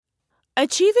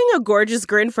Achieving a gorgeous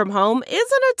grin from home isn't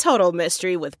a total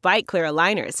mystery with Bite Clear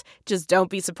aligners. Just don't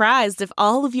be surprised if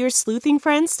all of your sleuthing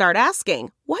friends start asking,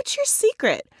 "What's your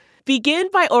secret?" Begin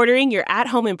by ordering your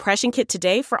at-home impression kit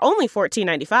today for only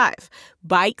 $14.95.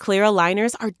 Bite Clear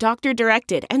aligners are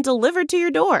doctor-directed and delivered to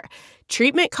your door.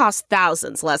 Treatment costs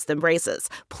thousands less than braces.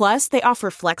 Plus, they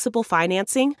offer flexible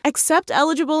financing, accept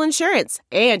eligible insurance,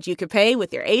 and you can pay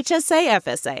with your HSA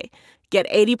FSA. Get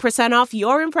 80% off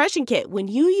your impression kit when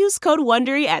you use code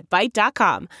WONDERY at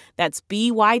Byte.com. That's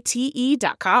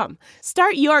BYTE.com.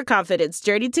 Start your confidence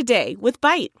journey today with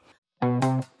Byte.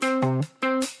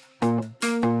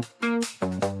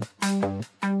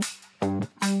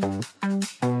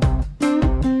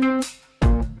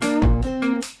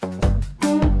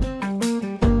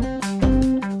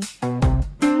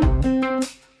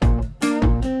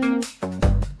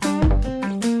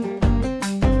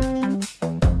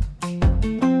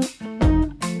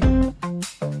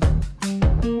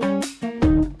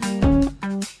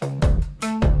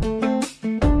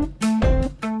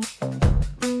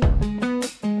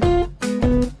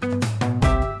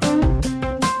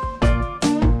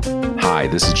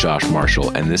 This is Josh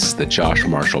Marshall, and this is the Josh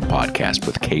Marshall Podcast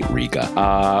with Kate Riga.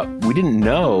 We didn't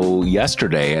know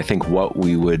yesterday, I think, what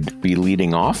we would be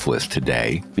leading off with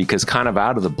today, because kind of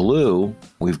out of the blue,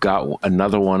 we've got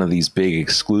another one of these big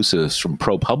exclusives from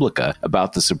ProPublica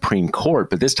about the Supreme Court,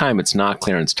 but this time it's not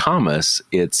Clarence Thomas,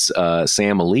 it's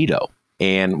Sam Alito.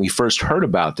 And we first heard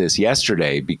about this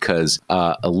yesterday because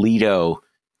Alito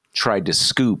tried to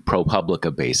scoop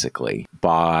ProPublica, basically,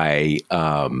 by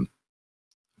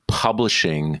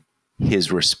publishing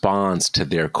his response to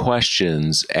their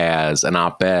questions as an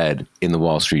op-ed in the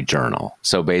Wall Street Journal.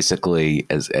 So basically,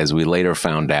 as we later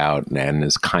found out, and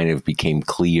as kind of became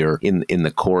clear in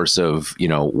the course of,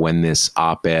 when this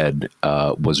op-ed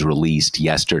was released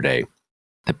yesterday,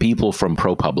 the people from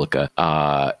ProPublica,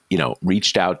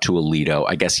 reached out to Alito,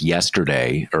 I guess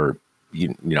yesterday, or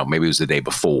maybe it was the day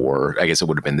before. I guess it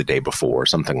would have been the day before,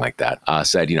 something like that.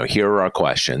 Said, here are our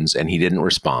questions, and he didn't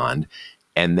respond.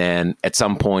 And then at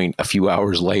some point, a few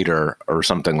hours later or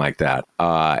something like that,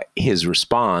 his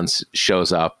response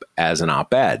shows up as an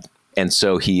op-ed. And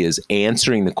so he is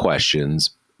answering the questions,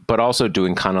 but also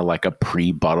doing kind of like a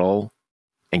pre-buttal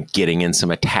and getting in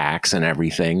some attacks and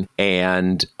everything.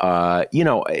 And,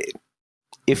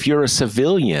 if you're a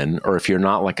civilian or if you're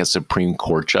not like a Supreme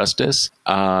Court justice,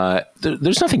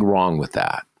 there's nothing wrong with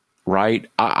that, right?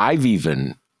 I've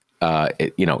even...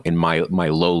 in my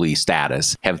lowly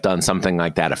status, have done something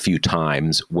like that a few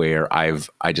times where I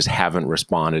just haven't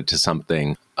responded to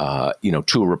something, to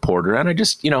a reporter, and I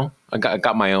just, I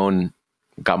got my own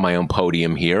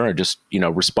podium here. I just,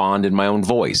 respond in my own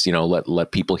voice,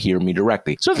 let people hear me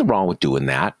directly. There's nothing wrong with doing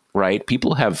that, right?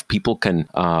 People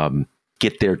can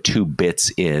get their 2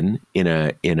 bits in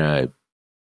a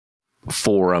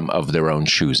forum of their own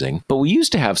choosing. But we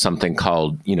used to have something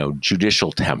called,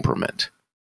 judicial temperament,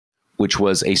 which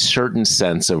was a certain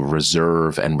sense of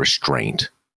reserve and restraint.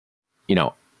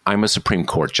 I'm a Supreme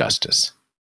Court justice.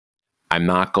 I'm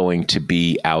not going to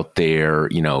be out there,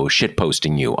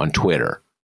 shitposting you on Twitter.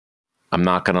 I'm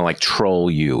not going to troll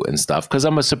you and stuff because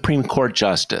I'm a Supreme Court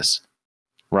justice,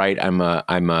 right? I'm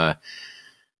a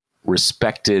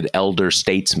respected elder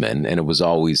statesman, and it was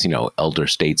always, elder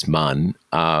statesman.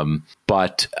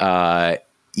 But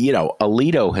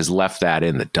Alito has left that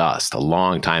in the dust a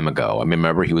long time ago. I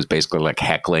remember he was basically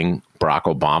heckling Barack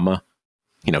Obama,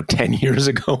 10 years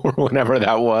ago or whenever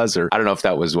that was, or I don't know if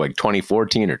that was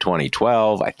 2014 or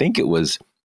 2012. I think it was,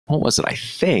 what was it? I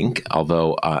think,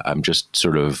 although I'm just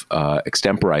sort of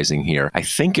extemporizing here, I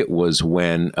think it was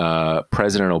when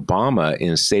President Obama in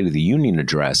his State of the Union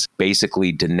address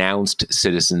basically denounced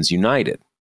Citizens United,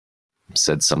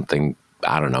 said something,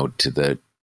 I don't know, to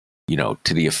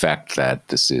the effect that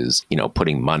this is,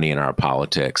 putting money in our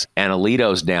politics. And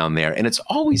Alito's down there. And it's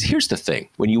always, here's the thing,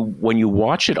 when you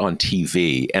watch it on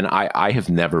TV, and I have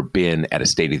never been at a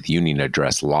State of the Union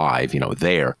address live,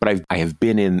 there, but I have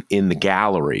been in the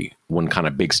gallery when kind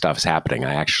of big stuff's happening.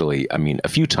 A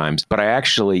few times, but I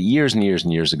actually, years and years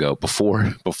and years ago, before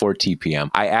TPM,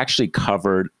 I actually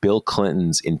covered Bill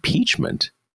Clinton's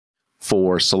impeachment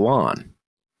for Salon.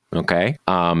 Okay.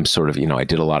 I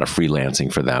did a lot of freelancing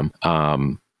for them.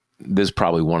 This is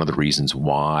probably one of the reasons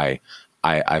why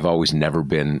I've always never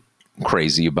been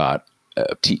crazy about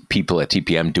people at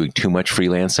TPM doing too much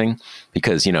freelancing,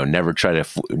 because, never try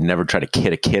to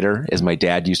kid a kidder, as my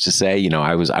dad used to say.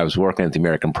 I was working at the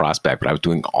American Prospect, but I was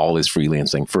doing all this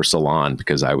freelancing for Salon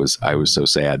because I was so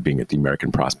sad being at the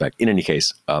American Prospect. In any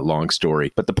case, long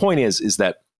story. But the point is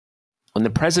that when the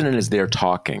president is there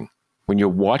talking, when you're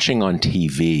watching on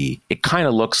TV, it kind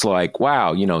of looks like,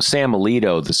 wow, Sam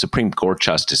Alito, the Supreme Court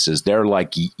justices, they're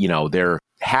like, they're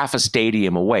half a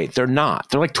stadium away. They're not.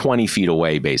 They're like 20 feet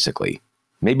away, basically.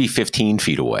 Maybe 15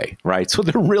 feet away, right? So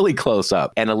they're really close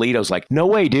up. And Alito's like, no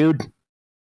way, dude.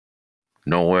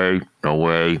 No way. No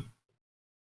way.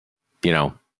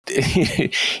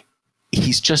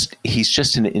 He's just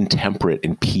an intemperate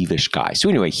and peevish guy. So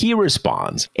anyway, he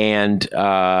responds, and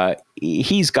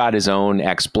he's got his own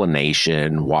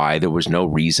explanation why there was no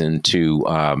reason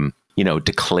to,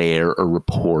 declare or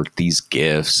report these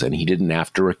gifts, and he didn't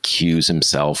have to recuse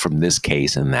himself from this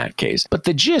case and that case. But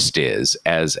the gist is,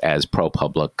 as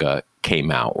ProPublica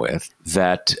came out with,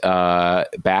 that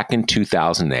back in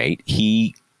 2008,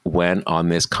 he went on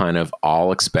this kind of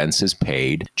all expenses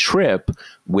paid trip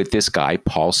with this guy,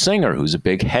 Paul Singer, who's a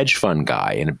big hedge fund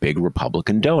guy and a big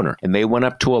Republican donor. And they went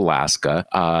up to Alaska,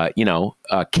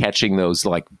 catching those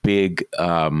like big,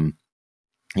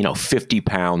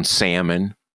 50-pound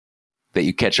salmon that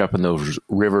you catch up in those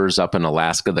rivers up in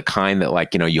Alaska, the kind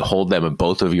that you hold them in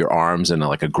both of your arms and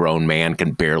like a grown man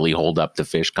can barely hold up the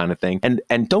fish kind of thing. And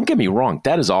don't get me wrong,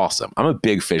 that is awesome. I'm a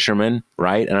big fisherman,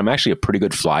 right? And I'm actually a pretty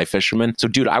good fly fisherman. So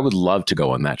dude, I would love to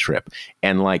go on that trip.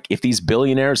 And like, if these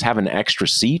billionaires have an extra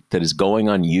seat that is going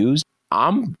unused,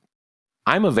 I'm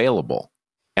available.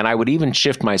 And I would even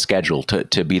shift my schedule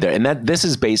to be there. And this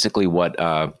is basically what,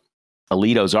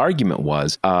 Alito's argument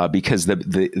was, because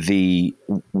the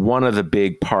one of the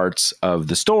big parts of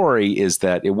the story is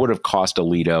that it would have cost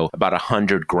Alito about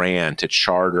 $100,000 to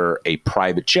charter a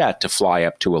private jet to fly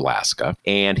up to Alaska.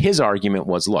 And his argument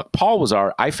was, look, I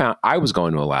was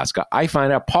going to Alaska. I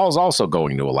find out Paul's also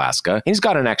going to Alaska. He's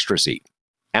got an extra seat,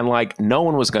 and like no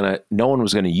one was gonna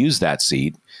use that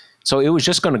seat, so it was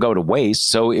just going to go to waste.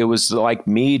 So it was like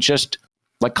me, just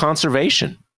like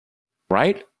conservation,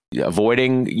 right?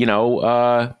 Avoiding,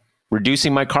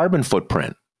 reducing my carbon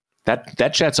footprint.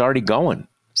 That jet's already going.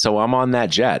 So I'm on that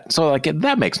jet. So like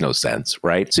that makes no sense,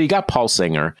 right? So you got Paul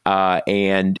Singer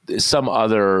and some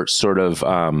other sort of,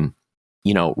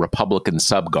 Republican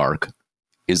subgark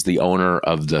is the owner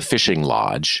of the fishing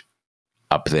lodge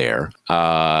up there.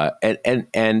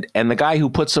 And the guy who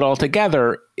puts it all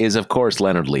together is, of course,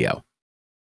 Leonard Leo.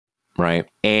 Right.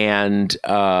 And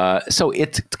so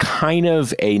it's kind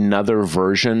of another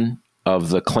version of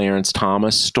the Clarence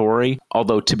Thomas story.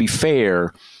 Although, to be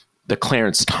fair, the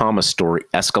Clarence Thomas story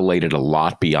escalated a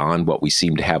lot beyond what we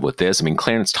seem to have with this. I mean,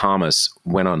 Clarence Thomas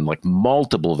went on like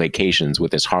multiple vacations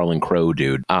with this Harlan Crow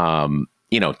dude, to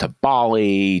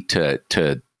Bali, to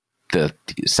the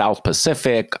South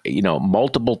Pacific,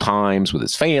 multiple times with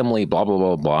his family, blah, blah,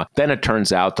 blah, blah. Then it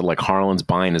turns out that like Harlan's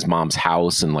buying his mom's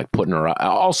house and like putting her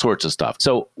all sorts of stuff.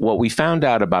 So what we found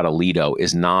out about Alito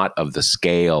is not of the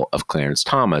scale of Clarence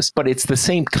Thomas, but it's the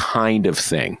same kind of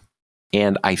thing.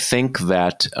 And I think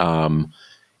that, the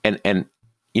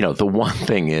one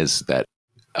thing is that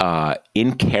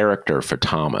in character for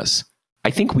Thomas, I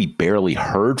think we barely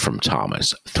heard from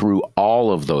Thomas through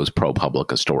all of those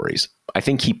ProPublica stories. I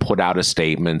think he put out a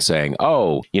statement saying,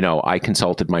 I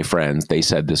consulted my friends. They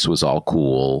said this was all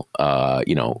cool.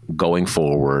 Going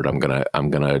forward, I'm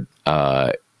gonna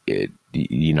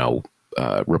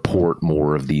report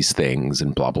more of these things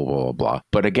and blah, blah, blah, blah.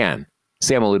 But again,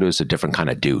 Sam Alito is a different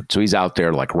kind of dude. So he's out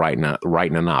there like writing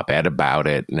an op-ed about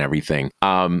it and everything.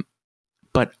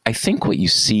 But I think what you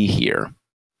see here,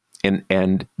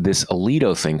 and this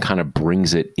Alito thing kind of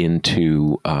brings it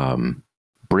into,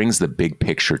 brings the big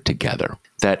picture together,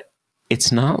 that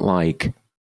it's not like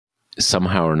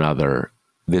somehow or another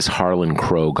this Harlan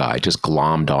Crow guy just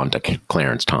glommed onto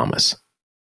Clarence Thomas.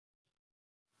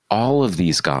 All of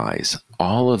these guys,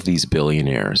 all of these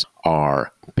billionaires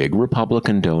are big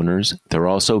Republican donors. They're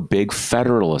also big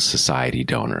Federalist Society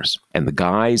donors. And the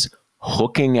guys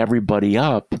hooking everybody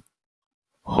up,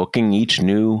 hooking each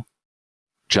new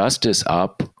justice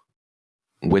up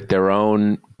with their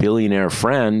own billionaire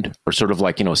friend, or sort of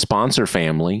like,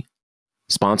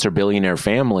 sponsor billionaire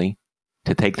family,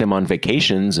 to take them on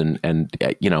vacations and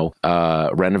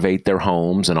renovate their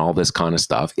homes and all this kind of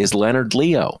stuff, is Leonard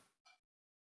Leo,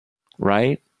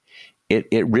 right?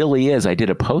 It really is. I did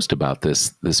a post about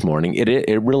this morning.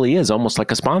 It really is almost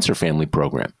like a sponsor family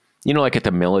program, like at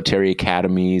the military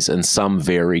academies and some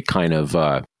very kind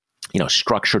of,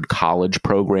 structured college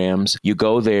programs. You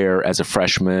go there as a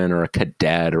freshman or a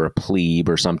cadet or a plebe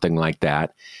or something like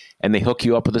that, and they hook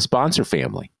you up with a sponsor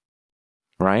family,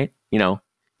 right?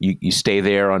 You stay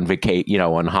there on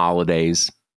on holidays,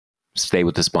 stay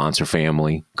with the sponsor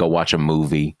family, go watch a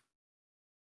movie,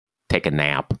 take a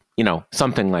nap,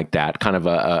 something like that, kind of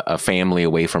a family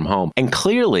away from home. And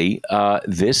clearly,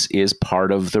 this is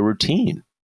part of the routine.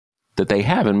 that they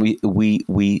have. And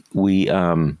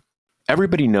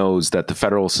everybody knows that the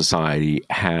Federalist Society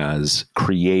has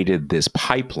created this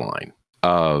pipeline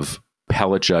of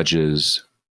appellate judges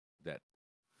that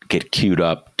get queued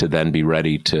up to then be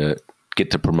ready to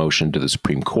get to promotion to the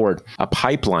Supreme Court, a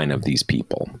pipeline of these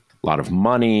people. A lot of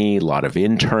money, a lot of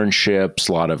internships,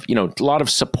 a lot of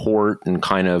support and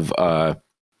kind of,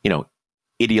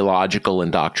 ideological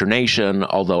indoctrination.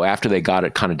 Although after they got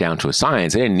it kind of down to a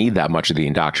science, they didn't need that much of the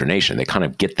indoctrination. They kind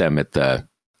of get them at the,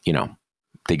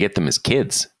 they get them as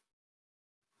kids,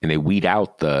 and they weed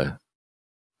out the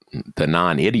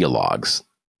non-ideologues,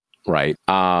 right?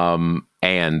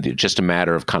 And just a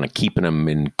matter of kind of keeping them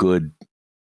in good,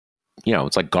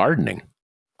 it's like gardening.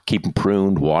 Keep them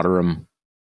pruned, water them,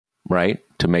 right?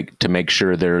 To make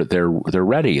sure they're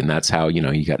ready. And that's how,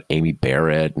 you got Amy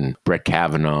Barrett and Brett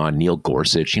Kavanaugh, Neil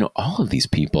Gorsuch, all of these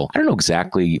people. I don't know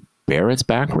exactly Barrett's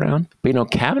background,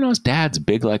 but Kavanaugh's dad's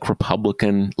big like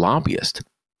Republican lobbyist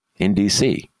in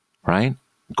DC, right?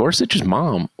 Gorsuch's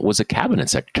mom was a cabinet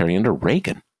secretary under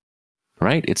Reagan,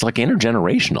 right? It's like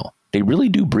intergenerational. They really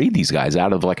do breed these guys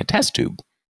out of like a test tube,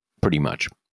 pretty much.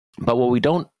 But what we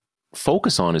don't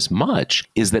focus on as much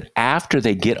is that after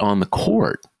they get on the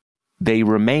court, they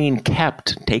remain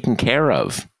kept, taken care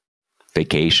of.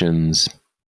 Vacations,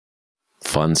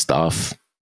 fun stuff,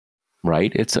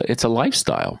 right? It's a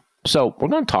lifestyle. So we're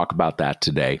going to talk about that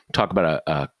today. Talk about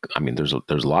there's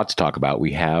a lot to talk about.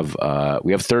 We have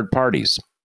third parties,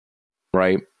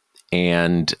 right?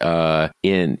 And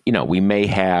we may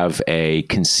have a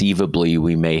kind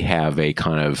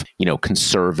of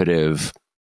conservative,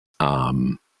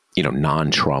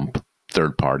 non-Trump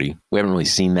third party. We haven't really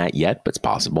seen that yet, but it's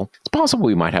possible. It's possible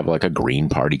we might have like a Green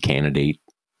Party candidate,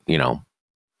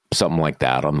 something like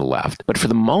that on the left. But for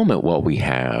the moment, what we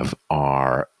have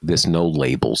are this no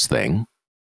labels thing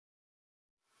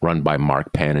run by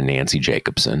Mark Penn and Nancy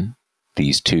Jacobson.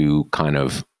 These two kind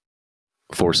of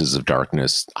forces of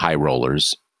darkness, high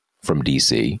rollers from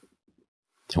DC,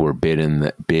 who are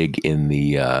big in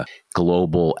the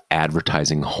global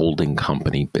advertising holding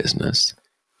company business.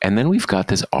 And then we've got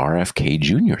this RFK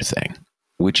Jr. thing,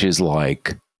 which is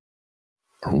like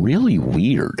really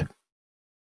weird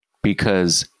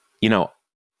because,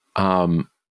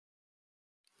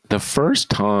 the first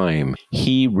time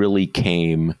he really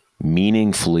came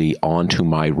meaningfully onto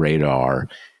my radar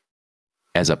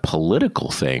as a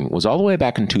political thing was all the way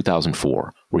back in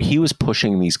 2004, where he was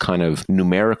pushing these kind of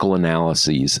numerical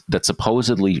analyses that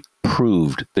supposedly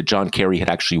proved that John Kerry had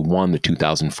actually won the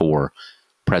 2004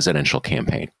 presidential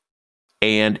campaign.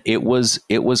 And it was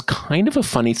kind of a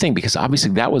funny thing because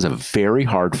obviously that was a very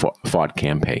hard fought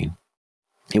campaign.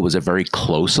 It was a very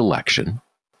close election,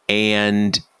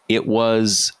 and it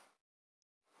was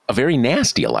a very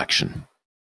nasty election.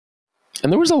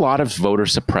 And there was a lot of voter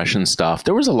suppression stuff.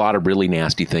 There was a lot of really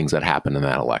nasty things that happened in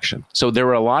that election. So there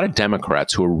were a lot of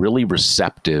Democrats who were really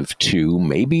receptive to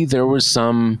maybe there was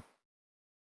some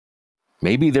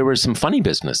funny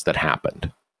business that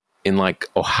happened in like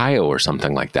Ohio or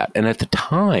something like that. And at the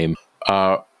time,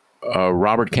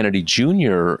 Robert Kennedy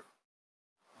Jr.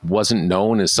 wasn't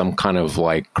known as some kind of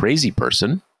like crazy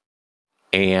person.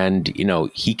 And,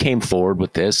 he came forward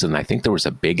with this, and I think there was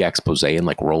a big expose in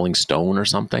like Rolling Stone or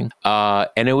something.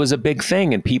 And it was a big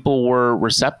thing, and people were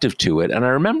receptive to it. And I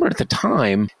remember at the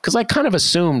time, because I kind of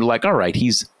assumed like, all right,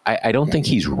 I don't think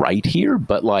he's right here,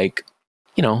 but like,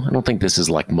 I don't think this is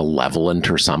like malevolent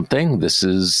or something. This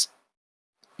is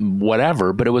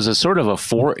whatever, but it was a sort of a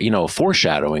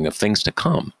foreshadowing of things to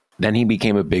come. Then he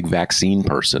became a big vaccine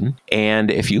person. And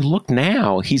if you look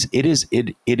now, it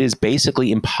is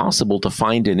basically impossible to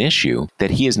find an issue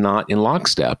that he is not in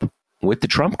lockstep with the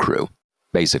Trump crew,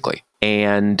 basically.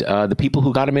 And the people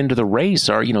who got him into the race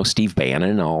are, Steve Bannon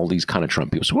and all these kind of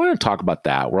Trump people. So we're going to talk about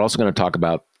that. We're also going to talk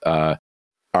about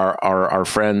our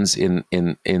friends in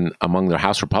among the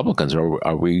House Republicans.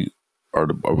 Are we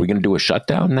going to do a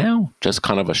shutdown now? Just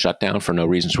kind of a shutdown for no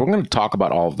reason. So we're going to talk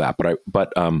about all of that.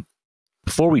 But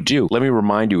before we do, let me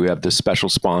remind you, we have this special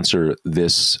sponsor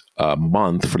this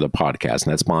month for the podcast,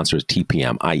 and that sponsor is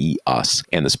TPM, i.e. us.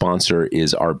 And the sponsor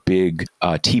is our big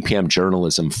TPM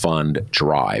Journalism Fund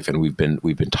drive. And we've been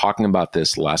talking about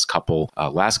this last couple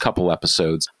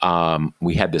episodes.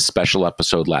 We had this special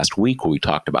episode last week where we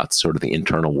talked about sort of the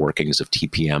internal workings of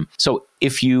TPM. So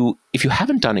if you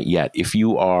haven't done it yet, if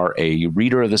you are a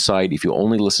reader of the site, if you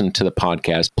only listen to the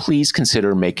podcast, please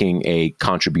consider making a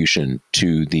contribution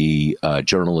to the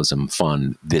Journalism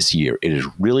Fund this year. It is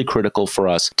really critical for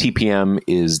us. TPM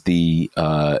is the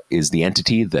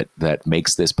entity that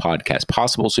makes this podcast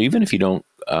possible. So even if you don't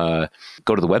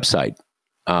go to the website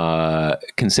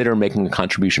consider making a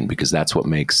contribution, because that's what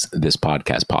makes this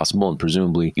podcast possible. And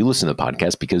presumably you listen to the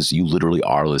podcast because you literally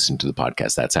are listening to the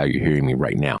podcast. That's how you're hearing me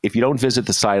right now. If you don't visit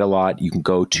the site a lot, you can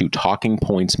go to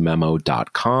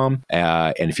talkingpointsmemo.com.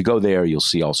 And if you go there, you'll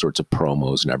see all sorts of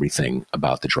promos and everything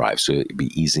about the drive. So it'd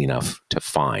be easy enough to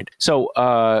find. So,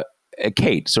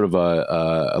 Kate, sort of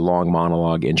a long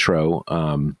monologue intro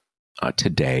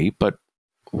today, but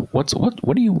what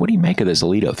do you make of this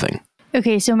Alito thing?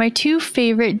 Okay, so my two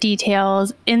favorite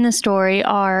details in the story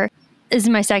is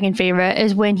my second favorite,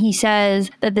 is when he says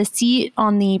that the seat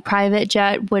on the private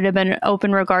jet would have been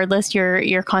open regardless,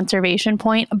 your conservation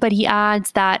point. But he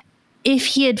adds that if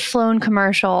he had flown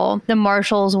commercial, the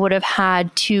marshals would have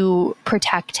had to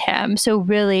protect him. So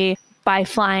really, by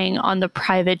flying on the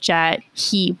private jet,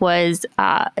 he was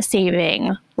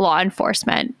saving law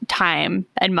enforcement time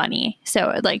and money.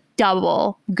 So like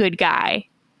double good guy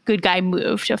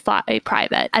move to fly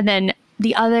private. And then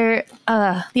the other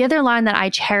line that I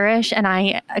cherish and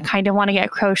I kind of want to get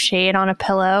crocheted on a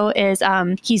pillow is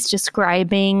he's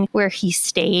describing where he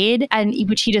stayed, and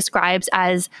which he describes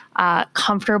as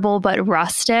comfortable but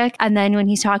rustic. And then when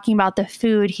he's talking about the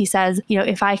food, he says,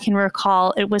 if I can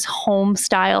recall, it was home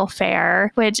style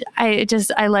fare, which I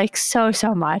like so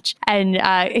much. And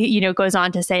goes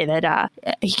on to say that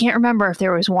he can't remember if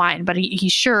there was wine, but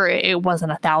he's sure it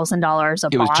wasn't $1,000 a bottle.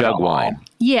 It was jug wine.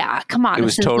 Yeah, come on. It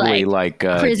was totally like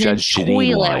Judge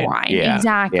Judy wine. Yeah,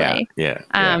 exactly. Yeah.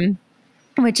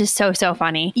 Which is so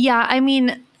funny. Yeah, I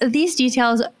mean, these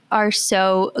details are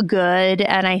so good,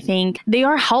 and I think they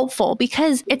are helpful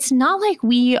because it's not like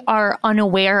we are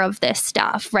unaware of this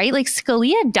stuff, right? Like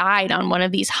Scalia died on one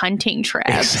of these hunting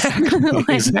trips.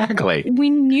 Exactly. We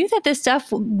knew that this stuff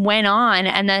went on,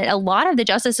 and that a lot of the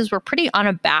justices were pretty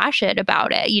unabashed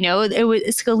about it. It was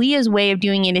Scalia's way of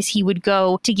doing it is he would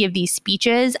go to give these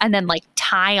speeches and then like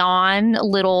tie on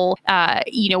little,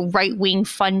 right-wing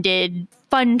funded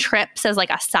fun trips as like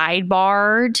a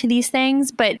sidebar to these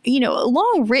things, but a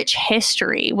long rich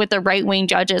history with the right-wing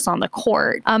judges on the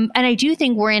court. And I do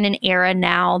think we're in an era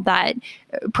now that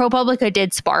ProPublica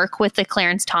did spark with the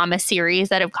Clarence Thomas series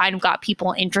that have kind of got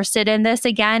people interested in this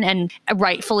again, and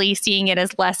rightfully seeing it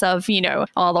as less of,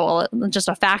 just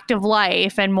a fact of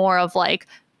life and more of like,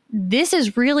 this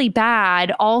is really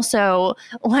bad. Also,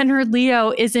 Leonard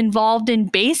Leo is involved in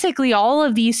basically all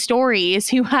of these stories,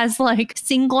 who has like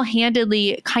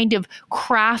single-handedly kind of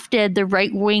crafted the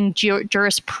right-wing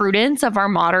jurisprudence of our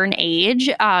modern age.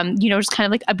 Just kind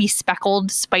of like a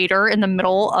bespeckled spider in the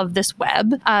middle of this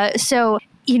web.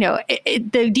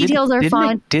 The details are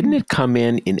fun. Didn't it come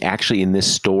in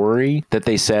this story that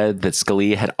they said that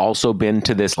Scalia had also been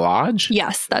to this lodge?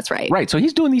 Yes, that's right. Right. So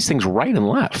he's doing these things right and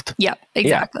left. Yep,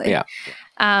 exactly. Yeah.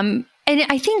 And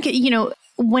I think,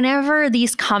 whenever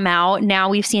these come out, now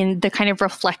we've seen the kind of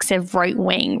reflexive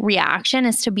right-wing reaction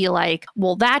is to be like,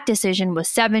 well, that decision was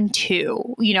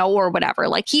 7-2, or whatever.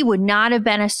 Like, he would not have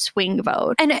been a swing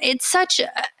vote. And it's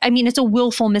it's a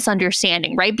willful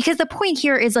misunderstanding, right? Because the point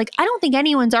here is like, I don't think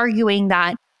anyone's arguing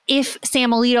that if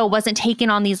Sam Alito wasn't taken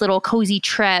on these little cozy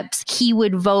trips, he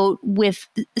would vote with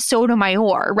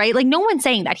Sotomayor, right? Like, no one's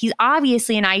saying that. He's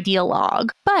obviously an ideologue,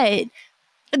 but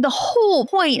the whole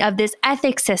point of this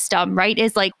ethics system, right,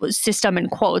 is like system in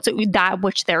quotes, that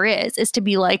which there is to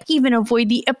be like, even avoid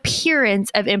the appearance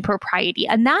of impropriety.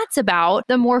 And that's about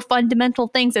the more fundamental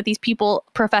things that these people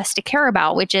profess to care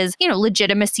about, which is,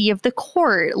 legitimacy of the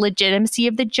court, legitimacy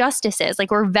of the justices.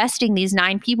 Like, we're vesting these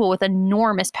 9 people with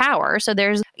enormous power. So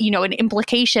there's, an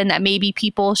implication that maybe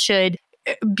people should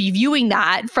be viewing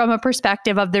that from a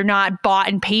perspective of they're not bought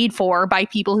and paid for by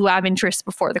people who have interests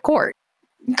before the court.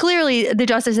 Clearly, the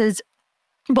justices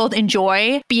both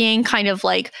enjoy being kind of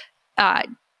like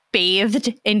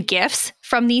bathed in gifts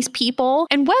from these people.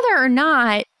 And whether or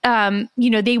not,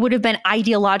 they would have been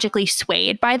ideologically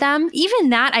swayed by them, even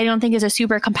that I don't think is a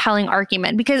super compelling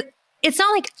argument, because it's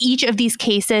not like each of these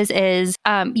cases is,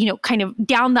 kind of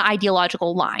down the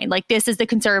ideological line. Like, this is the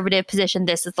conservative position,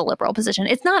 this is the liberal position.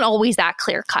 It's not always that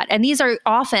clear cut. And these are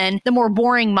often the more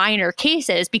boring minor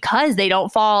cases because they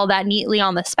don't fall that neatly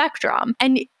on the spectrum.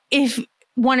 And if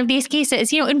one of these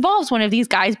cases, involves one of these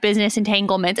guys' business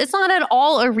entanglements, it's not at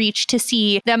all a reach to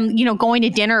see them, going to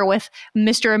dinner with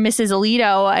Mr. and Mrs.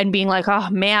 Alito and being like, oh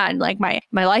man, like my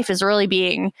life is really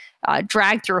being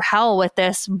dragged through hell with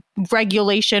this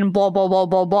regulation, blah, blah, blah,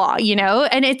 blah, blah,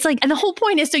 And it's like, and the whole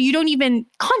point is so you don't even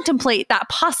contemplate that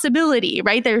possibility,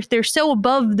 right? They're so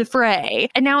above the fray.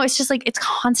 And now it's just like, it's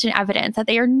constant evidence that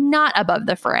they are not above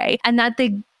the fray, and that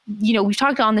we've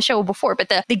talked on the show before, but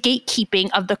the gatekeeping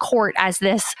of the court as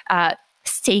this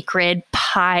sacred,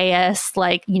 pious,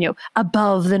 like,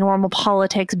 above the normal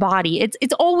politics body.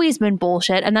 It's always been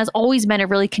bullshit. And that's always been a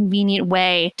really convenient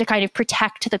way to kind of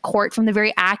protect the court from the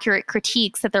very accurate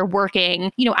critiques that they're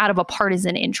working, out of a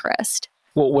partisan interest.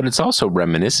 Well, what it's also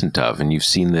reminiscent of, and you've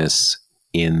seen this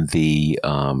in the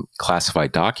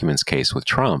classified documents case with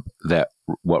Trump, that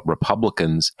what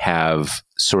Republicans have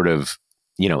sort of,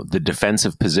 the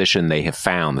defensive position they have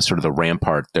found, the sort of the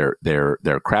rampart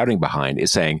they're crowding behind,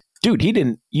 is saying, dude,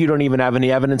 you don't even have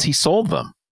any evidence he sold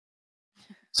them.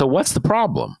 So what's the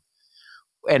problem?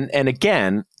 And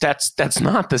again, that's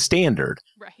not the standard.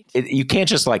 Right. You can't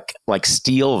just like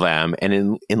steal them,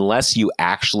 and unless you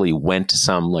actually went to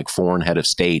some like foreign head of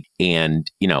state and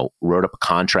wrote up a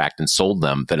contract and sold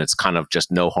them, then it's kind of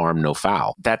just no harm, no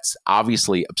foul. That's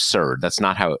obviously absurd. That's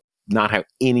not how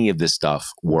any of this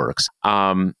stuff works.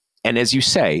 And as you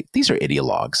say, these are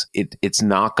ideologues. It's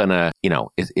not gonna,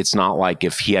 it's not like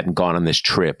if he hadn't gone on this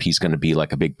trip, he's going to be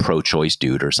like a big pro-choice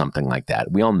dude or something like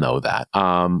that. We all know that.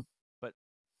 But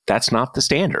that's not the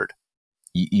standard.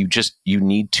 You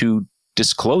need to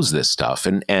disclose this stuff,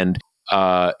 and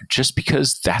just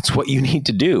because that's what you need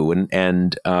to do,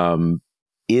 and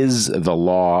is the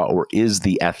law or is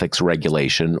the ethics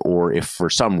regulation, or if for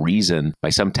some reason by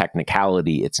some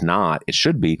technicality it's not, it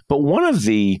should be. But one of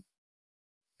the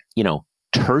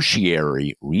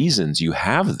tertiary reasons you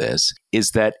have this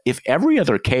is that if every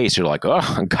other case you're like, oh,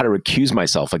 I've got to recuse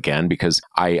myself again because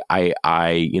I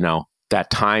that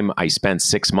time I spent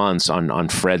 6 months on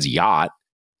Fred's yacht,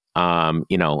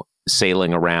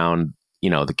 sailing around,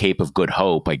 the Cape of Good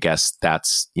Hope, I guess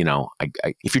that's,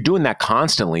 if you're doing that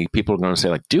constantly, people are going to say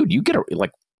like, dude, you get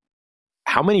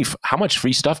how much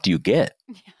free stuff do you get?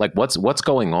 Yeah. Like what's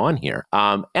going on here?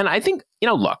 And I think,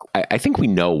 look, I think we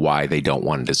know why they don't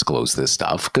want to disclose this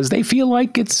stuff, because they feel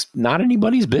like it's not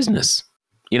anybody's business,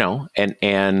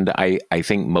 and I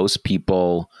think most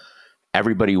people,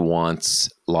 everybody wants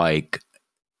like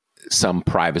some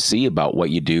privacy about what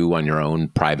you do on your own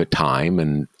private time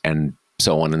and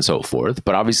so on and so forth.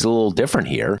 But obviously a little different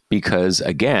here because,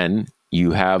 again,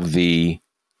 you have the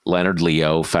Leonard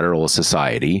Leo Federalist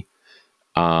Society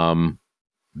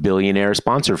billionaire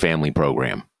sponsor family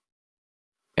program.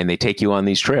 And they take you on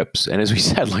these trips. And as we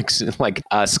said, like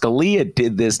Scalia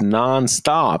did this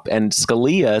nonstop. And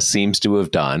Scalia seems to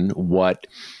have done what,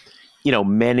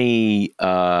 many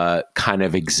kind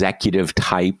of executive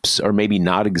types, or maybe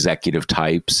not executive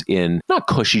types, in not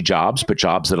cushy jobs, but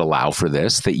jobs that allow for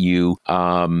this, that your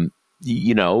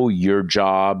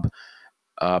job,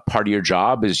 part of your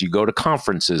job is you go to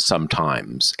conferences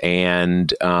sometimes,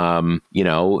 and,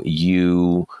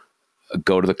 you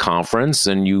go to the conference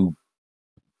and you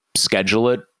schedule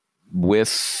it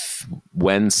with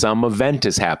when some event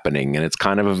is happening, and it's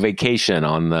kind of a vacation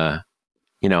on the,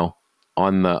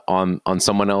 on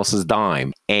someone else's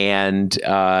dime. And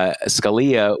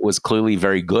Scalia was clearly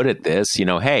very good at this.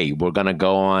 Hey, we're going to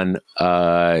go on,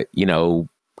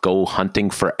 go hunting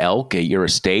for elk at your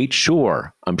estate.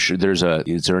 Sure. I'm sure is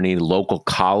there any local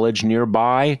college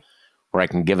nearby where I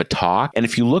can give a talk? And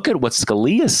if you look at what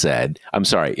Scalia said,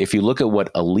 if you look at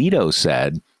what Alito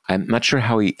said, I'm not sure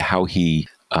how he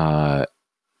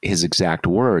his exact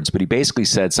words, but he basically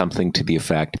said something to the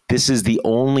effect, this is the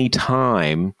only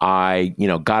time I,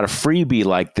 got a freebie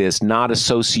like this, not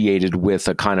associated with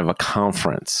a kind of a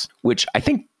conference, which I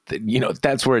think,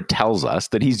 that's where it tells us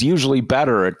that he's usually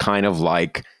better at kind of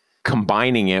like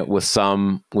combining it with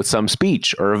some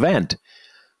speech or event.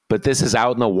 But this is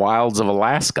out in the wilds of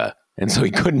Alaska. And so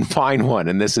he couldn't find one.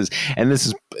 And this is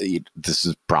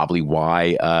probably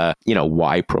why,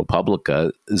 why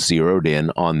ProPublica zeroed in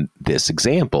on this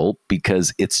example,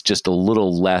 because it's just a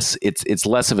little less, it's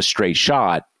less of a straight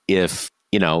shot if,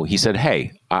 he said,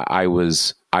 hey, I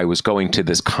was going to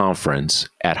this conference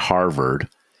at Harvard,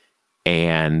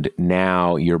 and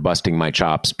now you're busting my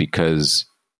chops because,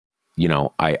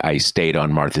 I stayed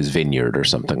on Martha's Vineyard or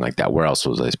something like that. Where else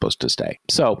was I supposed to stay?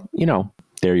 So,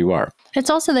 there you are. It's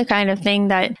also the kind of thing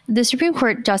that the Supreme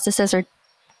Court justices are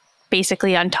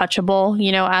basically untouchable,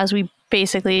 as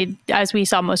we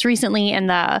saw most recently in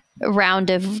the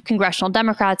round of congressional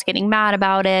Democrats getting mad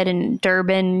about it, and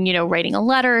Durbin, writing a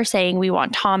letter saying we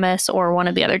want Thomas or one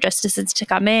of the other justices to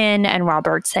come in, and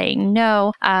Roberts saying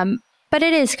no. But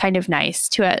it is kind of nice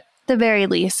to, at the very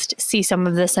least, see some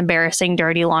of this embarrassing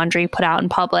dirty laundry put out in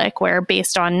public, where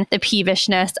based on the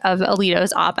peevishness of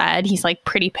Alito's op-ed, he's like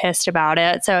pretty pissed about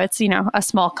it. So it's, a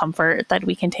small comfort that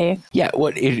we can take. Yeah.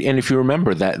 And if you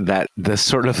remember that the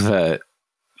sort of the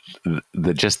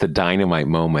dynamite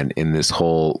moment in this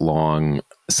whole long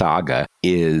saga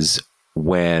is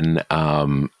when,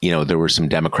 there were some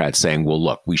Democrats saying, well,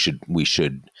 look, we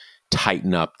should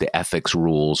tighten up the ethics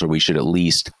rules, or we should at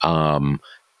least,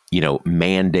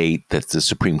 mandate that the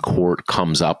Supreme Court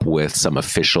comes up with some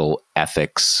official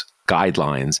ethics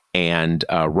guidelines. And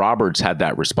Roberts had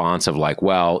that response of like,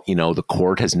 well, the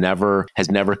court has never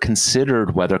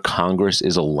considered whether Congress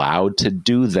is allowed to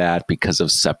do that because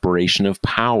of separation of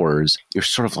powers. You're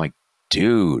sort of like,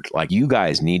 dude, like you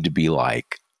guys need to be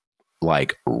like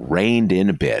reined in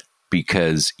a bit,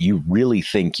 because you really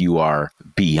think you are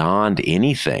beyond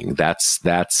anything. It's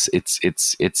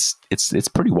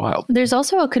pretty wild. There's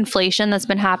also a conflation that's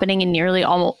been happening in nearly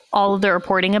all of the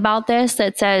reporting about this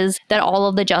that says that all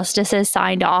of the justices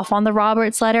signed off on the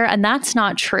Roberts letter, and that's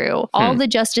not true. All the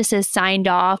justices signed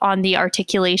off on the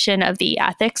articulation of the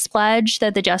ethics pledge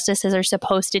that the justices are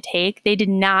supposed to take. They did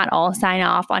not all sign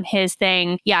off on his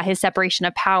thing. Yeah, his separation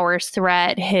of powers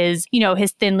threat, his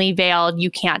thinly veiled,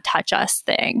 you can't touch us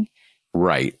thing.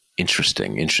 Right.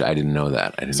 Interesting. I didn't know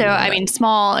that.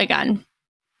 Small, again,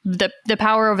 the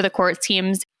power over the court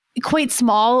seems quite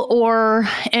small, or,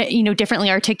 differently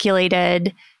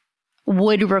articulated,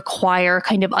 would require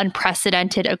kind of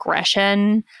unprecedented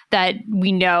aggression that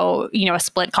we know, a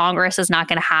split Congress is not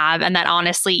going to have. And that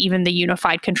honestly, even the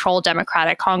unified control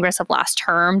Democratic Congress of last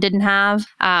term didn't have.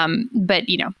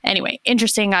 Anyway,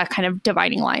 interesting kind of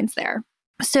dividing lines there.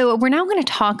 So we're now going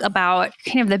to talk about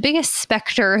kind of the biggest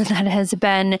specter that has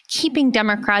been keeping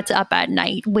Democrats up at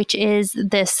night, which is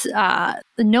this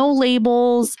no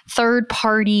labels, third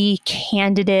party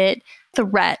candidate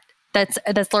threat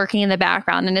that's lurking in the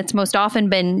background. And it's most often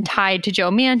been tied to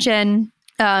Joe Manchin,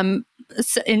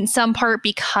 in some part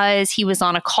because he was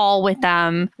on a call with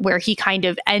them where he kind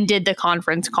of ended the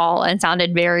conference call and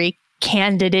sounded very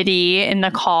candidate-y in the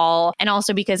call. And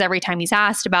also because every time he's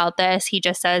asked about this, he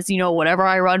just says, whatever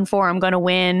I run for, I'm going to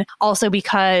win. Also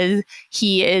because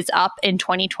he is up in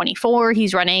 2024.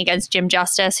 He's running against Jim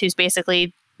Justice, who's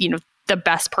basically, the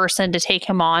best person to take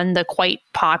him on, the quite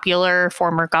popular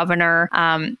former governor.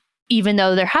 Even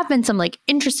though there have been some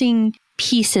interesting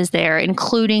pieces there,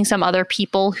 including some other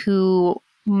people who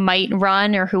might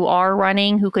run or who are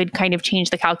running, who could kind of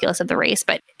change the calculus of the race.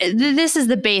 But this is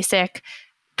the basic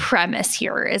premise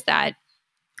here, is that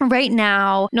right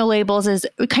now, No Labels is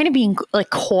kind of being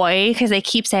coy because they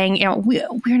keep saying,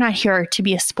 we're not here to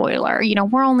be a spoiler.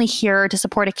 We're only here to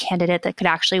support a candidate that could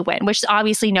actually win, which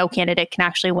obviously no candidate can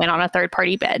actually win on a third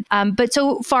party bid. But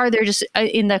so far, they're just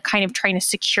in the kind of trying to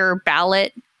secure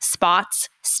ballot spots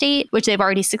state, which they've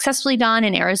already successfully done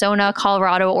in Arizona,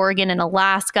 Colorado, Oregon, and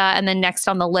Alaska. And then next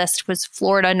on the list was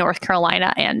Florida, North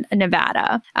Carolina, and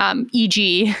Nevada,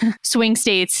 e.g. swing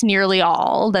states, nearly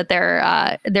all that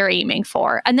they're aiming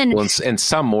for. And then and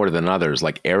some more than others,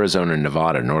 like Arizona,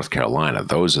 Nevada, North Carolina,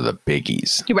 those are the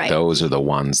biggies. Right. Those are the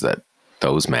ones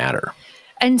those matter.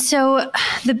 And so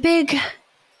the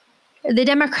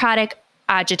Democratic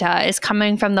agita is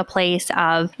coming from the place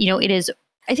of, it is,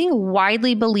 I think,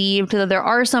 widely believed, though there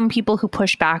are some people who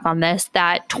push back on this,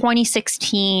 that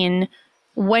 2016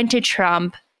 went to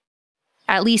Trump,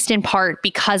 at least in part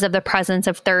because of the presence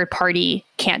of third-party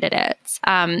candidates.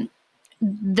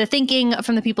 The thinking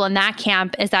from the people in that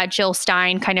camp is that Jill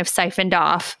Stein kind of siphoned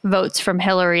off votes from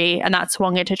Hillary, and that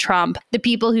swung it to Trump. The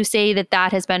people who say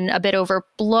that has been a bit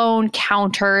overblown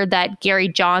counter that Gary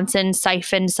Johnson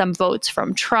siphoned some votes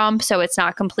from Trump, so it's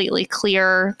not completely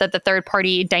clear that the third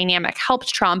party dynamic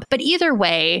helped Trump. But either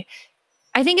way,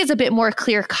 I think it's a bit more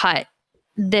clear cut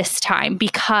this time,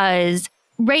 because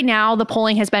right now the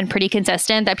polling has been pretty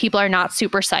consistent that people are not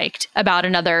super psyched about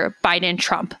another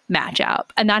Biden-Trump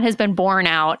matchup. And that has been borne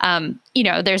out.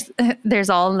 There's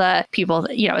all the people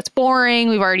that, it's boring.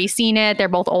 We've already seen it. They're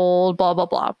both old, blah, blah,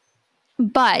 blah.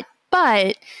 But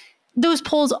those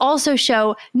polls also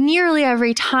show nearly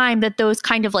every time that those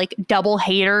kind of double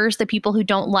haters, the people who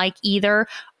don't like either,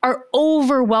 are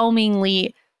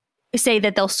overwhelmingly say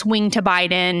that they'll swing to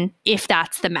Biden if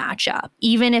that's the matchup.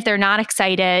 Even if they're not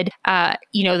excited,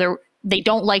 they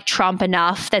don't like Trump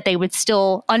enough that they would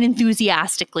still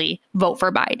unenthusiastically vote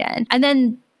for Biden. And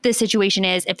then the situation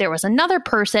is, if there was another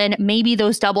person, maybe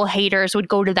those double haters would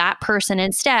go to that person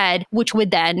instead, which would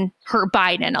then hurt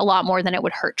Biden a lot more than it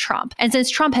would hurt Trump. And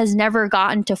since Trump has never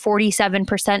gotten to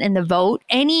 47% in the vote,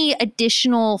 any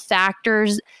additional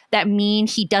factors that mean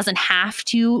he doesn't have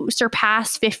to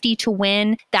surpass 50 to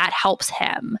win, that helps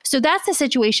him. So that's the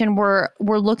situation we're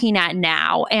looking at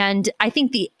now. And I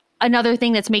think another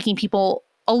thing that's making people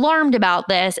alarmed about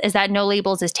this is that No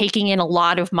Labels is taking in a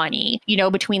lot of money,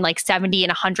 between $70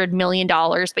 and $100 million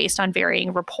based on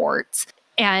varying reports.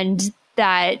 And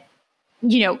that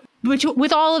which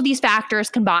with all of these factors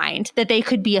combined, that they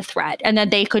could be a threat and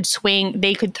that they could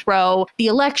throw the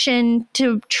election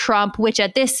to Trump, which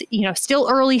at this, still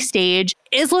early stage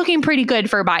is looking pretty good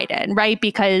for Biden, right?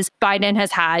 Because Biden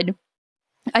has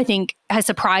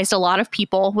surprised a lot of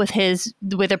people with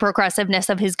the progressiveness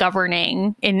of his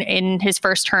governing in his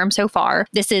first term so far.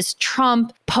 This is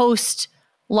Trump post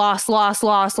loss,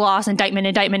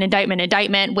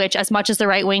 indictment, which, as much as the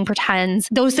right wing pretends,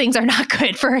 those things are not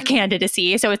good for a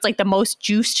candidacy. So it's like the most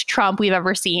juiced Trump we've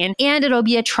ever seen. And it'll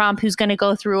be a Trump who's going to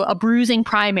go through a bruising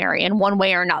primary in one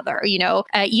way or another.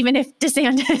 Even if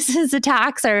DeSantis's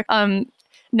attacks are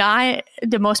not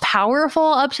the most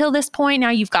powerful up till this point. Now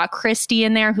you've got Christie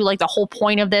in there, who, like, the whole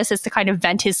point of this is to kind of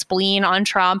vent his spleen on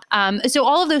Trump. So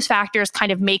all of those factors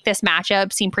kind of make this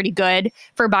matchup seem pretty good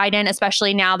for Biden,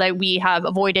 especially now that we have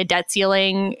avoided debt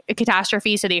ceiling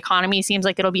catastrophe. So the economy seems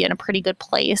like it'll be in a pretty good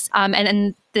place. And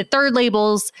then the third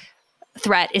label's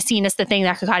threat is seen as the thing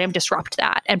that could kind of disrupt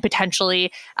that and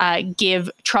potentially give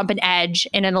Trump an edge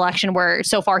in an election where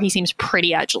so far he seems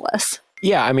pretty edgeless.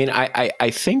 Yeah, I mean,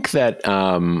 I think that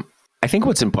I think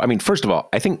what's important. I mean, first of all,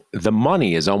 I think the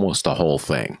money is almost the whole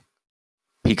thing,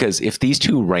 because if these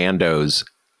two randos,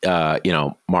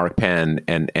 Mark Penn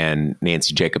and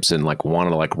Nancy Jacobson, like,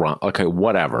 want to, like, run, okay,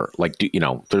 whatever, like,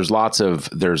 there's lots of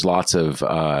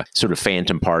sort of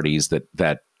phantom parties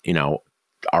that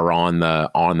are on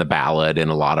the ballot in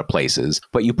a lot of places,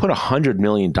 but you put $100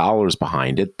 million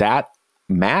behind it, that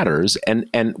matters. And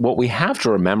what we have to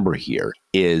remember here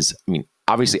is, I mean,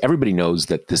 obviously everybody knows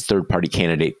that this third party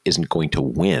candidate isn't going to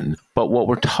win, but what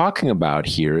we're talking about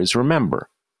here is, remember,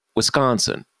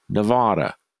 Wisconsin,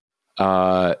 Nevada,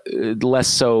 less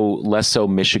so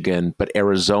Michigan, but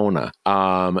Arizona,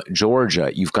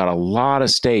 Georgia. You've got a lot of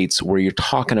states where you're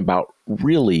talking about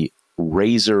really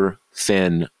razor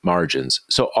thin margins.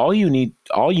 So all you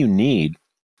need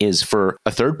is for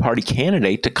a third party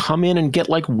candidate to come in and get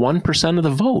like 1% of the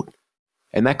vote.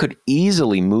 And that could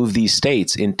easily move these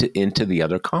states into the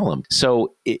other column.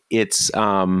 So it's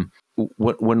when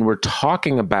we're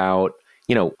talking about,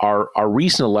 our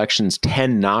recent elections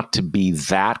tend not to be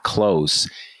that close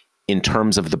in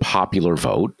terms of the popular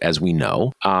vote, as we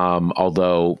know.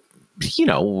 Although,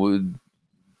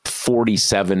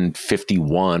 47,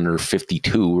 51 or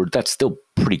 52, or that's still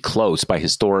pretty close by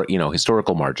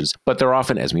historical margins. But they're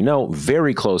often, as we know,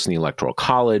 very close in the Electoral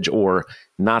College, or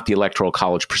not the Electoral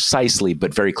College precisely,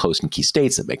 but very close in key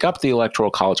states that make up the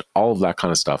Electoral College, all of that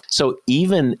kind of stuff. So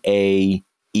even a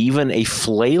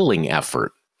flailing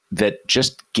effort that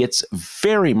just gets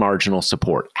very marginal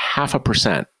support,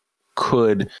 0.5%,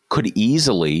 could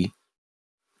easily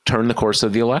turn the course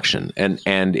of the election. And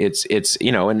it's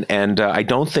I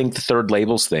don't think the third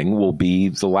labels thing will be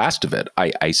the last of it.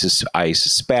 I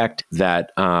suspect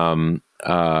that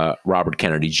Robert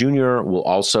Kennedy Jr. will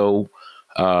also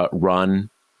run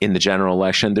in the general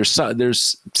election.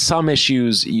 There's some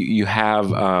issues. You have,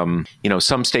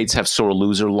 some states have sore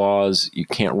loser laws. You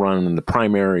can't run in the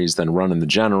primaries, then run in the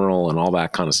general and all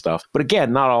that kind of stuff. But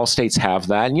again, not all states have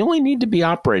that. And you only need to be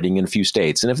operating in a few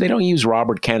states. And if they don't use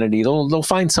Robert Kennedy, they'll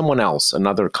find someone else,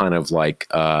 another kind of like,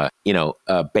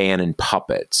 Bannon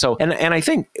puppet. So, and I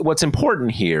think what's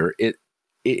important here,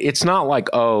 it's not like,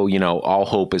 all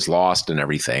hope is lost and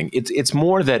everything. It's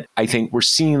more that I think we're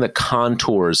seeing the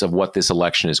contours of what this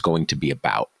election is going to be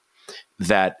about.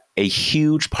 That a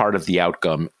huge part of the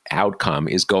outcome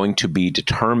is going to be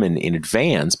determined in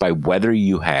advance by whether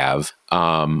you have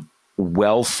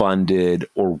well-funded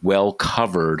or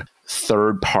well-covered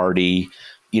third-party,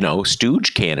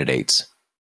 stooge candidates.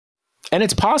 And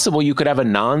it's possible you could have a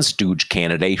non-stooge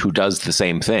candidate who does the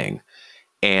same thing.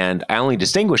 And I only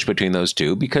distinguish between those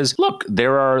two because, look,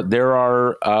 there are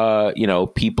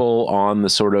people on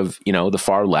the sort of, the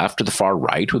far left or the far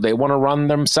right who they want to run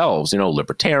themselves,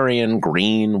 libertarian,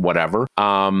 green, whatever.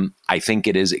 I think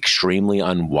it is extremely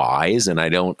unwise. And I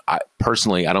don't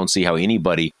see how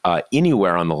anybody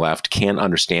anywhere on the left can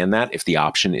understand that if the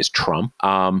option is Trump.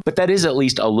 But that is at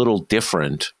least a little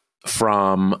different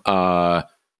from,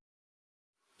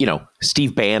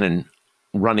 Steve Bannon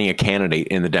running a candidate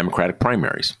in the Democratic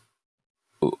primaries.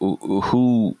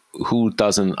 Who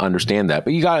doesn't understand that?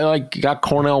 But you got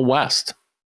Cornel West,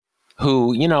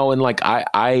 who,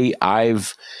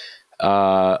 I've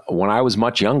when I was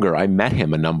much younger, I met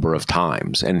him a number of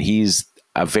times, and he's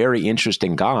a very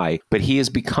interesting guy, but he has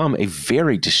become a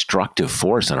very destructive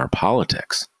force in our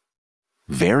politics.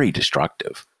 Very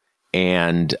destructive.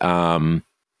 And,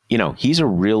 he's a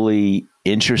really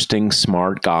interesting,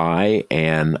 smart guy,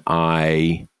 and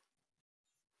I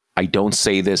don't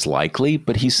say this likely,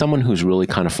 but he's someone who's really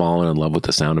kind of fallen in love with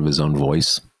the sound of his own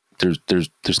voice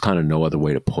there's kind of no other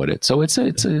way to put it. So it's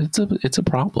a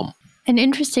problem. And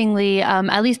interestingly,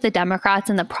 at least the Democrats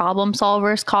in the Problem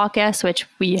Solvers Caucus, which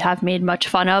we have made much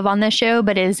fun of on this show,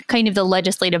 but is kind of the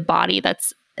legislative body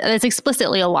that's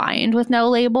explicitly aligned with no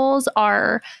labels,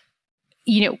 are,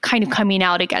 kind of coming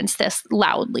out against this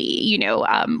loudly.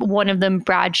 One of them,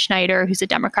 Brad Schneider, who's a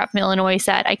Democrat from Illinois,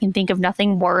 said, "I can think of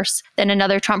nothing worse than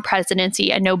another Trump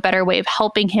presidency and no better way of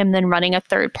helping him than running a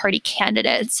third-party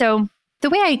candidate." So the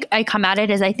way I come at it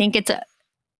is I think it's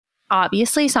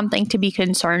obviously something to be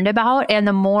concerned about. And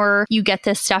the more you get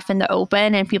this stuff in the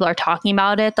open and people are talking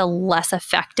about it, the less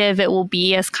effective it will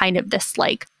be as kind of this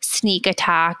like sneak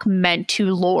attack meant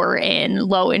to lure in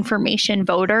low information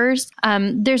voters.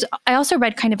 I also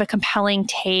read kind of a compelling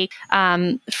take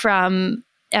from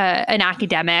an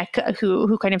academic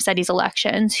who kind of studies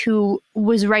elections, who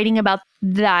was writing about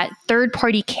that third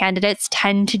party candidates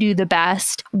tend to do the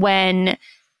best when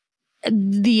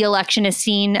the election is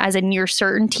seen as a near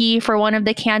certainty for one of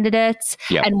the candidates,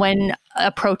 and when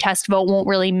a protest vote won't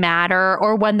really matter,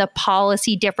 or when the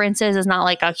policy differences is not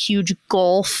like a huge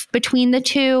gulf between the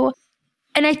two.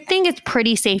 And I think it's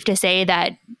pretty safe to say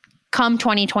that come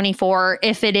 2024,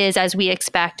 if it is, as we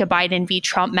expect, a Biden v.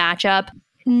 Trump matchup,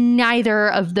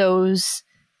 neither of those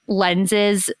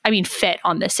lenses, fit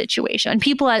on this situation.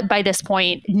 People by this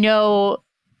point know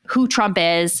who Trump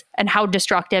is and how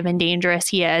destructive and dangerous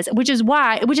he is, which is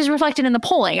reflected in the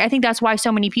polling. I think that's why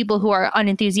so many people who are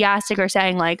unenthusiastic are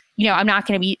saying like, I'm not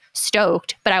going to be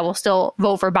stoked, but I will still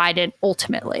vote for Biden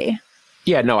ultimately.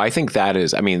 Yeah, no, I think that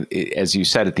is, as you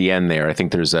said at the end there, I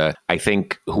think I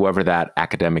think whoever that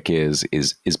academic is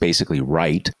basically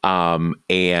right. But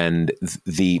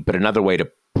another way to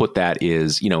put that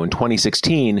is, in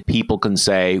 2016, people can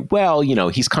say, well,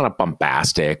 he's kind of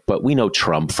bombastic, but we know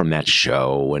Trump from that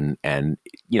show and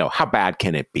how bad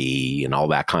can it be and all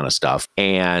that kind of stuff.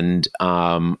 And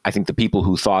I think the people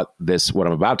who thought what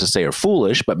I'm about to say are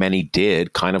foolish, but many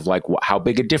did, kind of like, how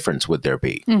big a difference would there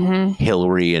be? Mm-hmm.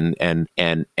 Hillary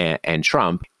and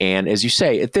Trump. And as you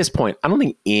say, at this point, I don't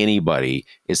think anybody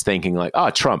is thinking like, oh,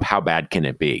 Trump, how bad can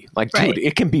it be? Like, dude,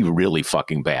 it can be really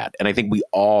fucking bad. And I think we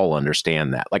all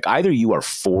understand that. Like, either you are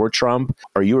for Trump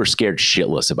or you are scared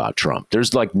shitless about Trump.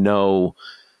 There's like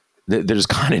there's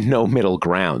kind of no middle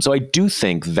ground. So I do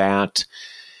think that,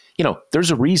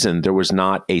 there's a reason there was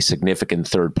not a significant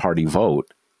third party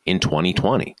vote in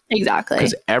 2020. Exactly.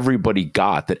 Because everybody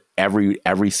got that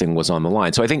everything was on the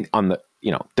line. So I think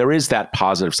there is that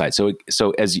positive side.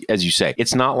 So as you say,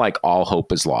 it's not like all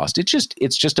hope is lost.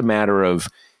 It's just a matter of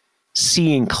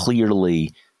seeing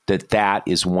clearly that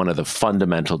is one of the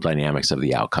fundamental dynamics of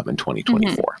the outcome in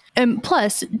 2024. Mm-hmm. And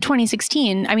plus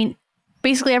 2016,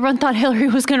 basically everyone thought Hillary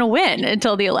was going to win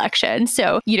until the election.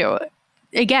 So,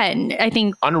 again, I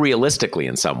think unrealistically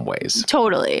in some ways,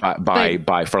 totally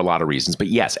by for a lot of reasons, but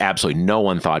yes, absolutely. No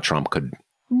one thought Trump could.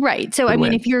 Right. So,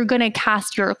 win. If you're going to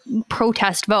cast your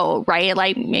protest vote, right,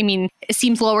 it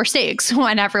seems lower stakes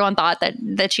when everyone thought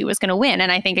that she was going to win.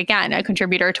 And I think, again, a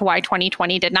contributor to why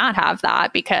 2020 did not have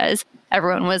that, because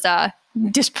everyone was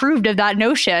disproved of that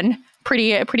notion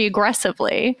pretty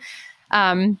aggressively.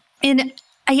 And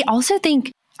I also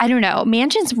think, I don't know,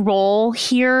 Manchin's role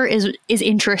here is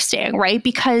interesting, right?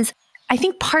 Because I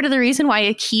think part of the reason why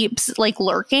it keeps like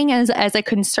lurking as a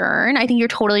concern, I think you're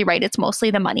totally right. It's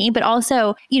mostly the money, but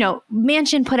also,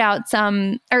 Manchin put out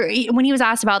when he was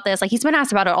asked about this, like he's been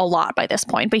asked about it a lot by this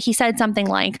point, but he said something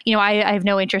like, I have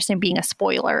no interest in being a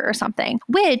spoiler or something,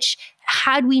 which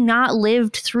had we not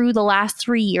lived through the last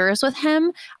 3 years with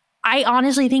him, I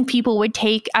honestly think people would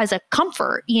take as a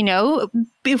comfort.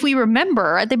 If we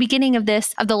remember at the beginning of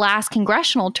the last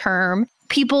congressional term,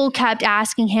 people kept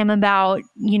asking him about,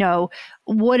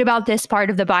 what about this part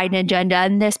of the Biden agenda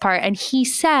and this part? And he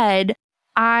said,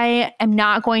 I am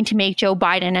not going to make Joe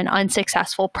Biden an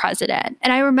unsuccessful president.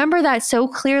 And I remember that so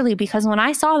clearly because when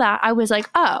I saw that, I was like,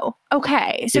 oh,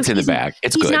 okay. So it's in the bag.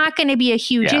 It's he's good. Not going to be a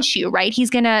huge issue, right? He's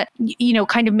going to,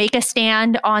 kind of make a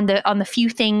stand on the few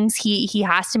things he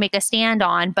has to make a stand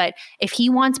on. But if he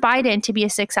wants Biden to be a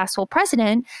successful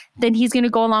president, then he's going to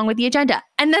go along with the agenda.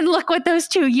 And then look what those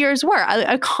 2 years were,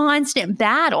 a constant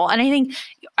battle. And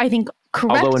I think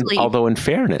correctly. Although in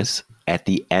fairness, at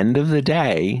the end of the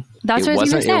day,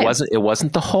 it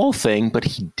wasn't the whole thing,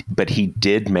 but he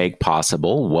did make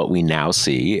possible what we now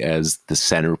see as the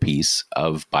centerpiece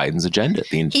of Biden's agenda,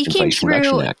 the Inflation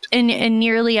Reduction Act. In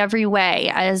nearly every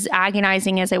way, as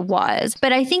agonizing as it was.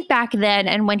 But I think back then,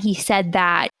 and when he said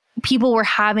that, people were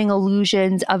having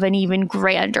illusions of an even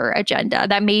grander agenda,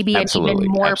 that maybe an even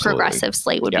more progressive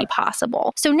slate would be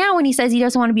possible. So now when he says he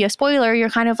doesn't want to be a spoiler, you're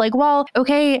kind of like, well,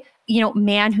 okay,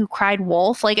 man who cried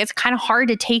wolf, like it's kind of hard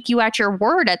to take you at your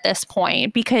word at this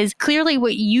point, because clearly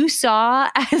what you saw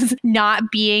as not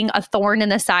being a thorn in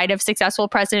the side of successful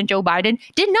President Joe Biden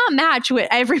did not match what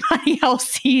everybody else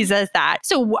sees as that.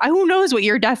 So who knows what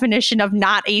your definition of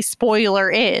not a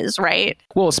spoiler is, right?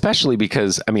 Well, especially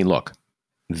because, look,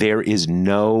 there is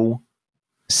no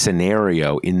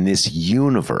scenario in this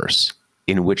universe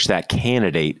in which that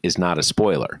candidate is not a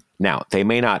spoiler. Now, they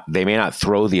may not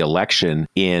throw the election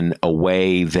in a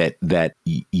way that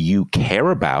you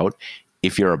care about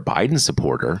if you're a Biden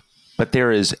supporter, but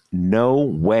there is no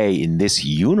way in this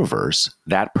universe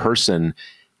that person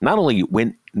not only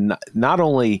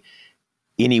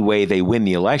any way they win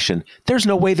the election, there's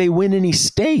no way they win any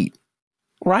state,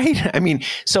 right?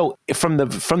 So from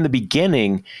the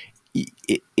beginning,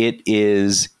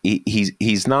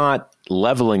 he's not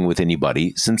leveling with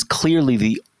anybody, since clearly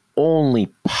the only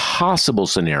possible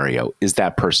scenario is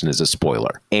that person is a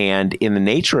spoiler. And in the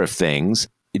nature of things,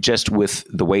 just with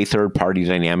the way third party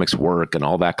dynamics work and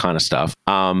all that kind of stuff,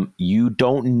 you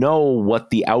don't know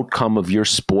what the outcome of your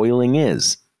spoiling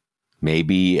is.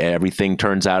 Maybe everything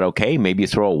turns out okay. Maybe you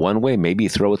throw it one way. Maybe you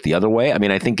throw it the other way.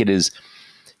 I think it is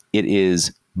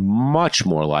much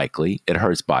more likely it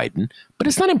hurts Biden, but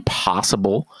it's not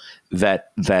impossible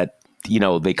that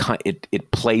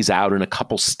it plays out in a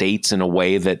couple states in a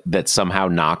way that somehow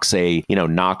knocks a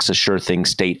sure thing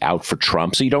state out for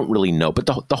Trump. So you don't really know, but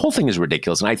the whole thing is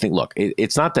ridiculous. And I think, look,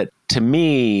 it's not that, to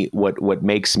me, what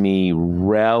makes me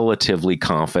relatively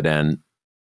confident,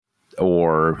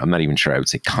 or I'm not even sure I would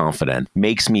say confident,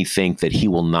 makes me think that he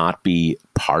will not be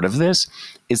part of this,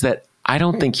 is that I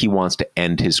don't think he wants to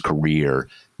end his career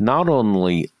not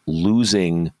only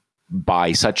losing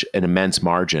by such an immense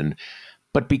margin,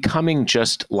 but becoming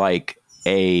just like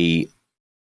a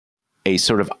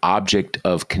sort of object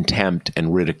of contempt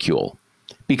and ridicule.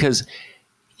 Because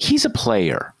he's a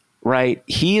player, right?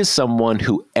 He is someone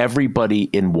who everybody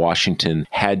in Washington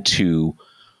had to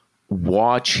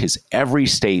watch his every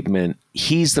statement.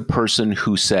 He's the person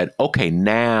who said, okay,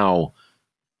 now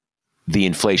the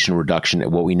Inflation Reduction,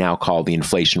 what we now call the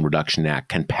Inflation Reduction Act,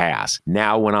 can pass.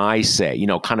 Now, when I say,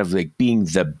 kind of like being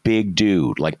the big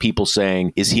dude, like people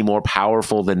saying, is he more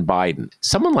powerful than Biden?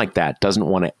 Someone like that doesn't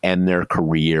want to end their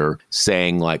career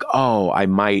saying like, oh, I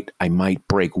might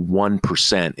break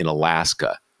 1% in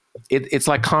Alaska. It's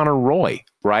like Connor Roy,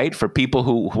 right? For people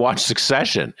who watch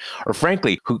Succession, or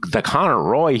frankly, the Connor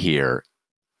Roy here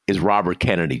is Robert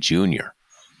Kennedy Jr.,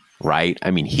 right?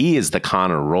 He is the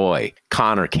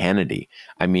Connor Kennedy.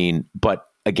 But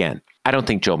again, I don't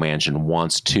think Joe Manchin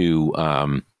wants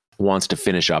to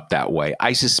finish up that way.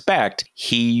 I suspect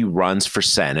he runs for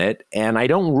Senate, and I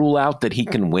don't rule out that he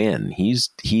can win. He's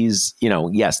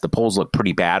yes, the polls look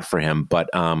pretty bad for him, but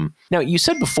now you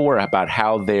said before about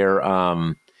how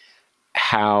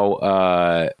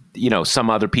some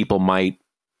other people might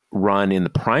run in the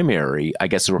primary, I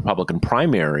guess the Republican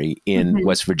primary in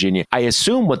West Virginia. I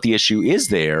assume what the issue is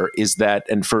there is that,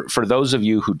 and for those of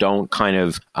you who don't kind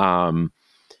of, have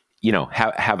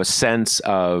a sense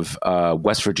of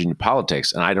West Virginia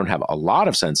politics, and I don't have a lot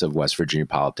of sense of West Virginia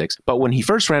politics, but when he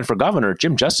first ran for governor,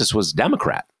 Jim Justice was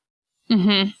Democrat.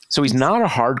 So he's not a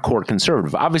hardcore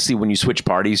conservative. Obviously, when you switch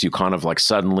parties, you kind of like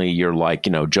suddenly you're like,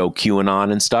 Joe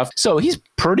QAnon and stuff. So he's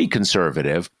pretty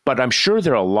conservative, but I'm sure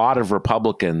there are a lot of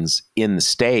Republicans in the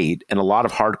state and a lot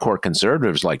of hardcore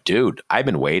conservatives like, dude, I've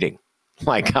been waiting.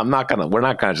 Like, we're not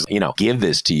gonna just, give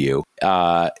this to you.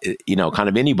 Kind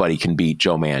of anybody can beat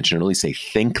Joe Manchin, or at least they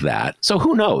think that. So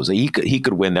who knows? He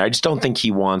could win there. I just don't think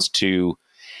he wants to.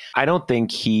 I don't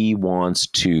think he wants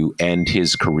to end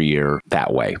his career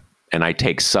that way. And I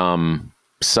take some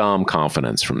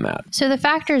confidence from that. So the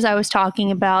factors I was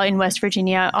talking about in West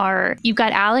Virginia are, you've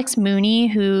got Alex Mooney,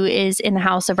 who is in the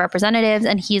House of Representatives,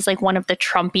 and he's like one of the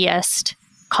Trumpiest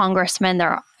congressmen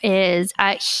there is.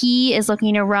 He is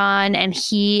looking to run, and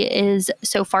he is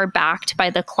so far backed by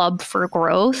the Club for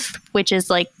Growth, which is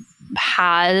like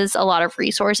has a lot of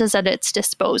resources at its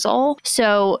disposal.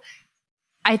 So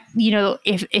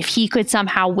if he could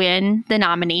somehow win the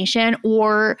nomination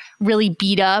or really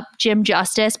beat up Jim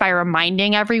Justice by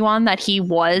reminding everyone that he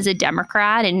was a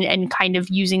Democrat and kind of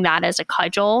using that as a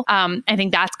cudgel, I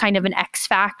think that's kind of an X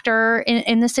factor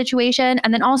in the situation.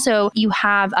 And then also you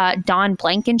have Don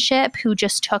Blankenship, who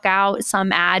just took out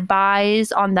some ad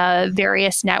buys on the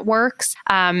various networks.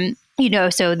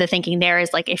 So the thinking there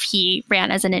is like if he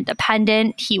ran as an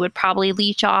independent, he would probably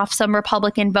leech off some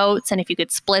Republican votes. And if you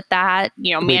could split that,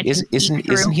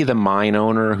 isn't he the mine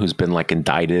owner who's been like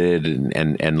indicted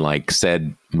and like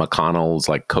said McConnell's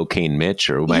like cocaine Mitch,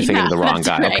 or am I thinking of the wrong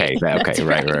guy? Right. Okay.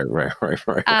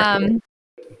 Right.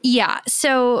 Yeah.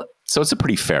 So it's a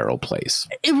pretty feral place.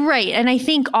 Right. And I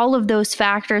think all of those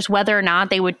factors, whether or not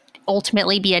they would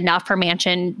ultimately be enough for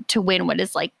Manchin to win what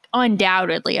is like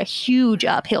undoubtedly a huge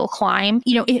uphill climb,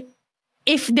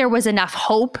 if there was enough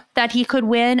hope that he could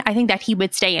win, I think that he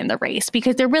would stay in the race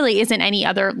because there really isn't any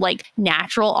other like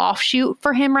natural offshoot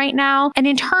for him right now. And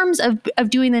in terms of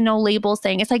doing the no labels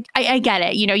thing, it's like, I get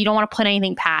it. You don't want to put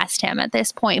anything past him at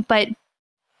this point, but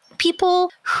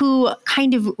people who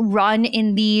kind of run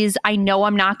in these, I know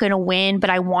I'm not going to win, but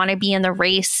I want to be in the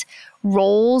race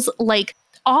roles, like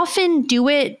often do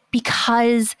it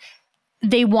because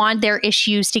they want their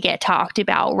issues to get talked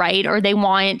about, right? Or they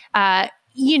want,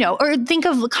 or think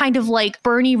of kind of like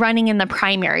Bernie running in the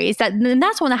primaries.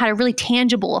 That's one that had a really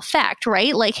tangible effect,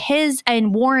 right? Like his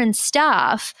and Warren's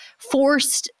stuff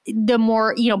forced the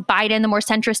more, Biden, the more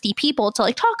centrist-y people to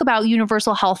like talk about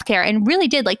universal health care and really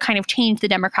did like kind of change the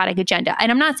Democratic agenda.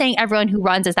 And I'm not saying everyone who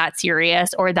runs is that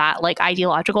serious or that like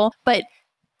ideological, but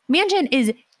Manchin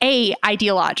is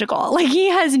ideological. Like he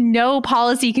has no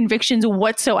policy convictions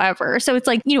whatsoever. So it's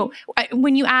like,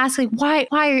 when you ask like, why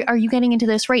are you getting into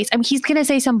this race? I mean, he's going to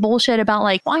say some bullshit about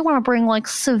like, well, I want to bring like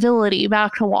civility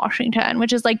back to Washington,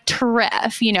 which is like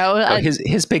terrific,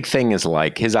 his big thing is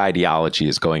like his ideology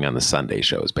is going on the Sunday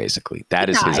shows. Basically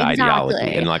that is his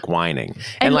ideology and like whining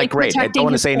and like, great. I don't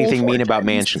want to say anything mean about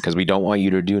Manchin because we don't want you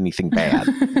to do anything bad.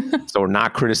 So we're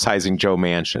not criticizing Joe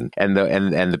Manchin and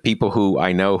the people who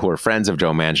I know who are friends of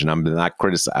Joe Manchin. I'm not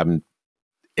criticizing.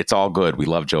 It's all good. We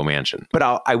love Joe Manchin, but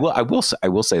I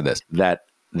will say this: that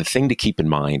the thing to keep in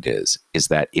mind is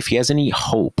that if he has any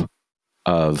hope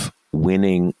of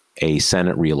winning a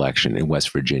Senate reelection in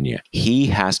West Virginia, he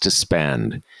has to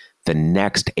spend the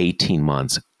next 18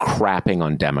 months crapping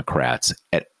on Democrats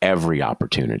at every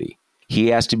opportunity. He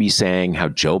has to be saying how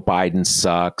Joe Biden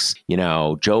sucks.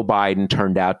 Joe Biden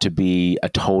turned out to be a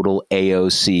total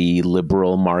AOC,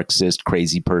 liberal, Marxist,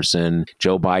 crazy person.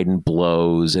 Joe Biden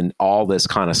blows and all this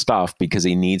kind of stuff because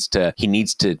he needs to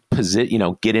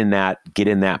get in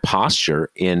that posture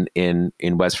in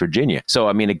West Virginia. So,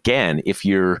 I mean, again, if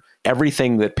you're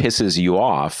everything that pisses you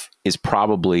off is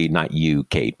probably not you,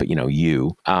 Kate, but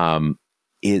you.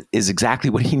 Is exactly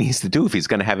what he needs to do if he's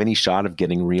going to have any shot of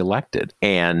getting reelected.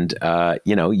 And,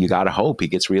 you got to hope he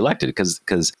gets reelected because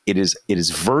it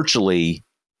is very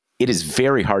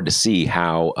hard to see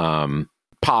how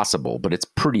possible, but it's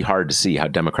pretty hard to see how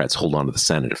Democrats hold on to the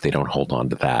Senate if they don't hold on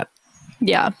to that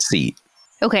seat.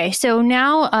 Okay, so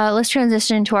now let's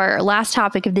transition to our last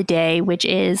topic of the day, which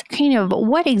is kind of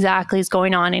what exactly is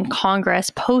going on in Congress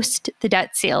post the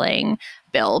debt ceiling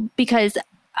bill, because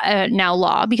now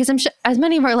law, because I'm sure, as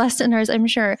many of our listeners, I'm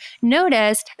sure,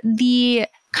 noticed the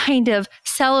kind of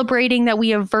celebrating that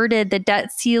we averted the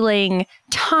debt ceiling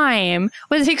time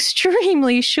was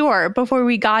extremely short before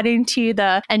we got into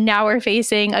and now we're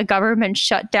facing a government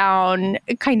shutdown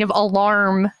kind of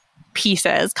alarm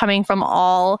pieces coming from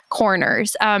all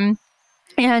corners.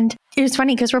 And it was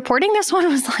funny because reporting this one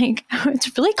was like,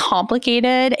 it's really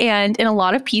complicated. And in a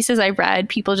lot of pieces I read,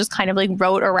 people just kind of like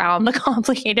wrote around the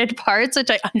complicated parts, which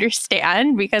I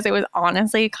understand because it was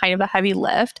honestly kind of a heavy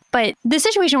lift. But the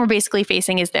situation we're basically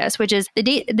facing is this, which is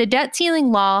the debt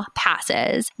ceiling law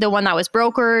passes, the one that was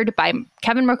brokered by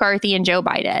Kevin McCarthy and Joe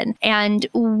Biden. And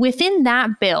within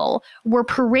that bill were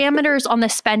parameters on the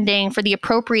spending for the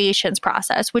appropriations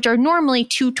process, which are normally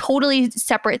two totally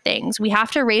separate things. We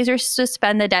have to raise or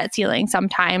suspend the debt ceiling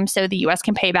sometimes so the U.S.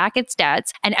 can pay back its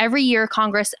debts. And every year,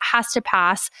 Congress has to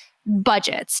pass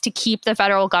budgets to keep the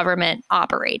federal government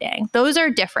operating. Those are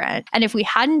different. And if we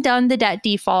hadn't done the debt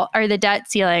default or the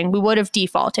debt ceiling, we would have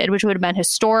defaulted, which would have been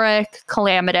historic,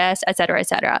 calamitous, et cetera, et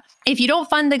cetera. If you don't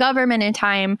fund the government in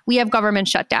time, we have government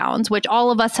shutdowns, which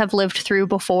all of us have lived through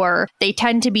before. They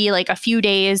tend to be like a few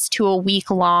days to a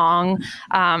week long.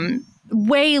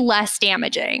 Way less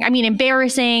damaging. I mean,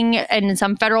 embarrassing, and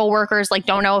some federal workers like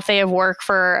don't know if they have work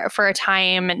for a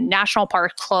time, and national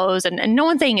parks close, and no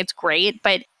one's saying it's great,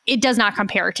 but it does not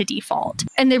compare to default.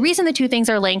 And the reason the two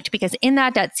things are linked, because in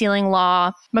that debt ceiling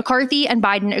law, McCarthy and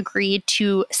Biden agreed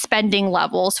to spending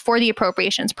levels for the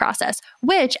appropriations process,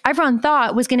 which everyone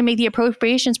thought was going to make the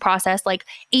appropriations process like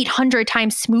 800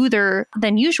 times smoother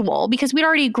than usual, because we'd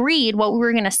already agreed what we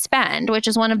were going to spend, which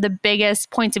is one of the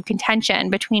biggest points of contention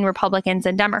between Republicans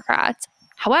and Democrats.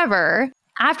 However,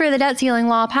 After the debt ceiling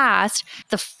law passed,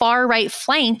 the far right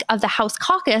flank of the House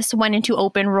caucus went into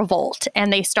open revolt,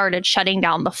 and they started shutting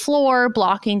down the floor,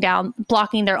 blocking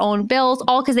their own bills,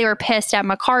 all because they were pissed at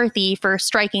McCarthy for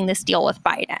striking this deal with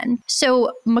Biden.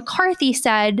 So McCarthy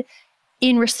said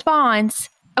in response,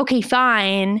 okay,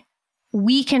 fine,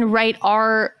 we can write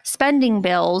our spending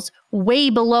bills way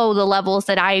below the levels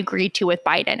that I agreed to with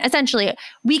Biden. Essentially,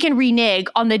 we can renege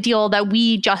on the deal that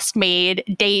we just made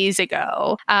days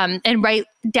ago and write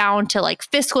down to like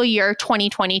fiscal year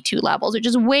 2022 levels, which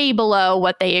is way below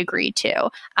what they agreed to.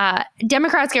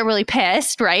 Democrats get really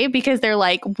pissed, right? Because they're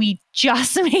like, we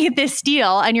just made this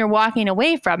deal and you're walking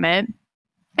away from it.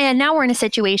 And now we're in a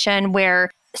situation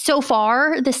where so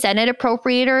far, the Senate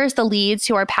appropriators, the leads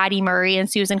who are Patty Murray and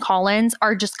Susan Collins,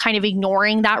 are just kind of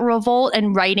ignoring that revolt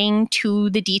and writing to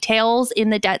the details in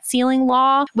the debt ceiling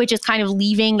law, which is kind of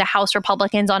leaving the House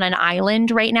Republicans on an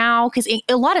island right now. Because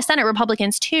a lot of Senate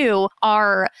Republicans, too,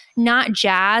 are not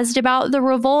jazzed about the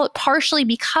revolt, partially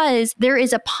because there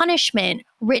is a punishment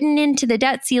written into the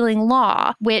debt ceiling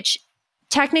law, which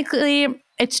technically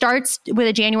it starts with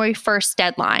a January 1st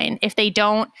deadline. If they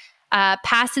don't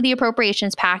pass the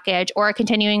appropriations package or a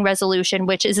continuing resolution,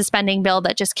 which is a spending bill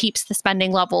that just keeps the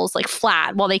spending levels like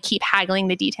flat while they keep haggling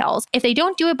the details. If they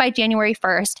don't do it by January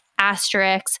 1st,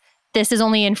 asterisk, this is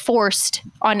only enforced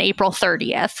on April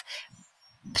 30th.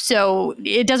 So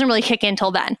it doesn't really kick in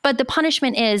till then. But the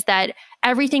punishment is that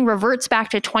everything reverts back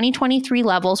to 2023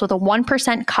 levels with a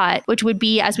 1% cut, which would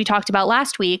be, as we talked about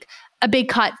last week, a big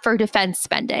cut for defense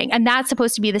spending. And that's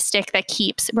supposed to be the stick that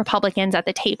keeps Republicans at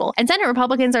the table. And Senate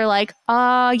Republicans are like,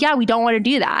 yeah, we don't want to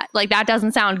do that. Like, that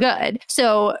doesn't sound good.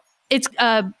 So it's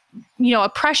a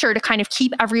pressure to kind of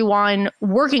keep everyone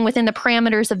working within the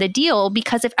parameters of the deal,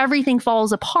 because if everything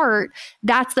falls apart,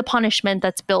 that's the punishment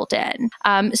that's built in.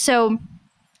 So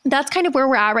that's kind of where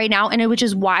we're at right now, and which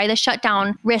is why the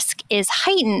shutdown risk is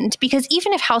heightened, because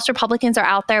even if House Republicans are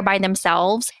out there by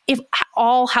themselves, if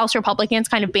all House Republicans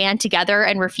kind of band together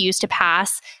and refuse to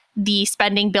pass the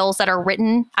spending bills that are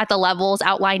written at the levels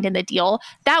outlined in the deal,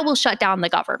 that will shut down the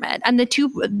government. And the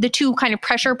two kind of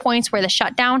pressure points where the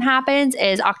shutdown happens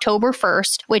is October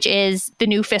 1st, which is the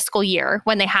new fiscal year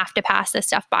when they have to pass this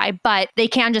stuff by, but they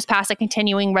can just pass a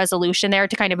continuing resolution there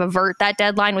to kind of avert that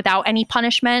deadline without any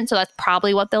punishment. So that's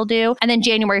probably what they'll do. And then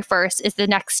January 1st is the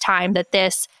next time that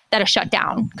a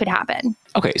shutdown could happen.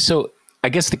 Okay, so I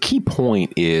guess the key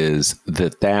point is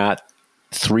that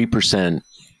 3%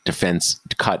 defense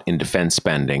cut in defense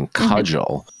spending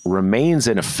cudgel remains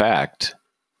in effect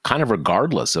kind of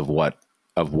regardless of what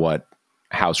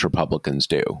House Republicans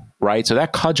do, right? So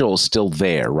that cudgel is still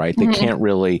there, right? They can't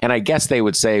really, and I guess they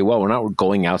would say, well, we're not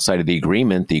going outside of the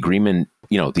agreement. The agreement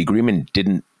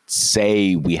didn't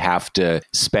say we have to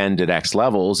spend at X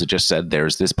levels. It just said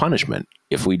there's this punishment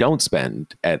if we don't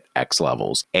spend at X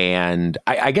levels. And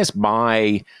I guess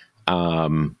my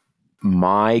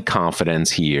confidence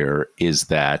here is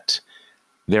that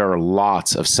there are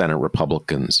lots of Senate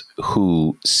Republicans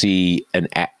who see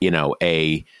a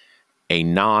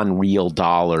non-real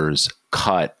dollars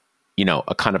cut,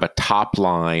 a kind of a top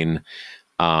line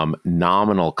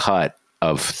nominal cut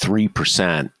of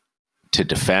 3% to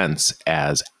defense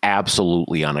as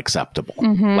absolutely unacceptable.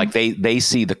 Like they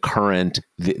see the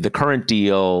current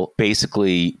deal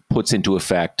basically puts into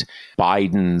effect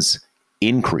Biden's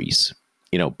increase,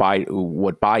 by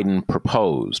what Biden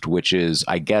proposed, which is,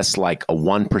 I guess, like a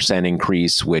 1%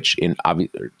 increase, which is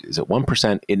it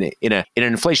 1% in an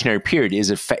inflationary period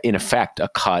is in effect a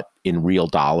cut in real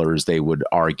dollars, they would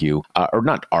argue, or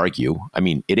not argue. I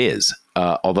mean, it is,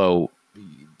 although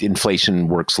inflation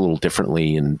works a little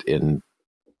differently, and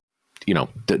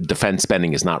the defense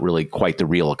spending is not really quite the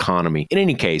real economy. In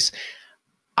any case,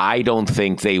 I don't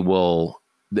think they will.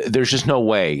 There's just no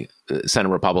way Senate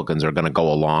Republicans are going to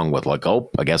go along with like, oh,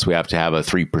 I guess we have to have a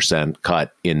 3%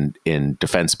 cut in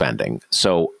defense spending.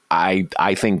 So I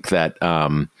think that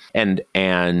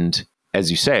and as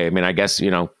you say, I mean, I guess,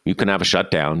 you can have a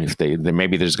shutdown if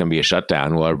maybe there's going to be a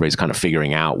shutdown while everybody's kind of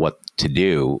figuring out what to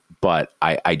do. But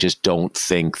I just don't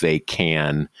think they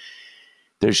can.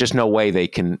 There's just no way they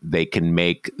can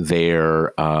make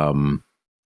their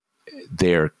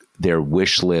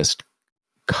wish list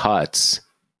cuts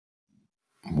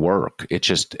work. It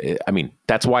just, I mean,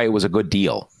 that's why it was a good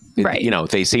deal. Right.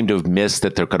 They seem to have missed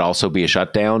that there could also be a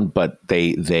shutdown, but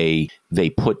they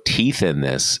put teeth in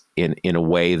this in a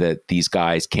way that these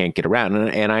guys can't get around.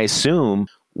 And I assume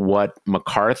what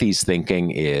McCarthy's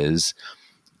thinking is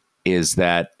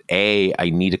that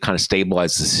I need to kind of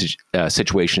stabilize the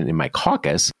situation in my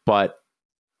caucus, but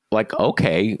like,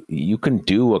 okay, you can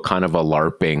do a kind of a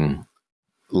LARPing,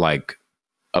 like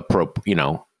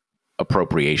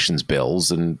appropriations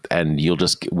bills, and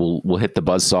we'll hit the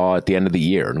buzzsaw at the end of the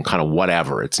year and kind of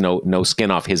whatever. It's no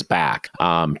skin off his back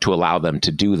to allow them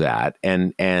to do that.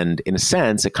 And in a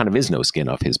sense, it kind of is no skin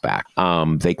off his back.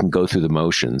 They can go through the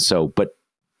motions. So, but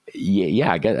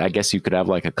yeah, I guess you could have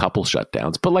like a couple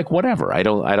shutdowns, but like whatever.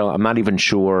 I'm not even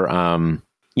sure.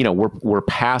 We're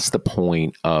past the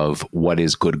point of what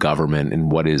is good government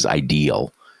and what is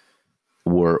ideal.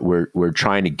 We're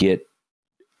trying to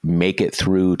make it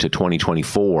through to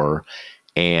 2024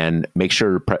 and make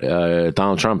sure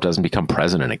Donald Trump doesn't become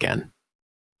president again.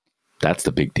 That's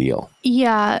the big deal.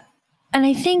 Yeah. And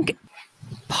I think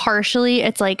partially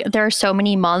it's like there are so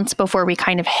many months before we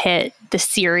kind of hit the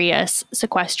serious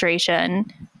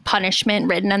sequestration punishment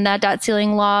written in that debt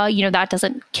ceiling law. That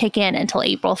doesn't kick in until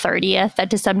April 30th. That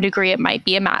to some degree, it might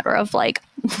be a matter of like,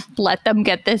 let them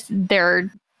get get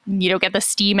the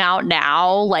steam out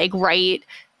now, like write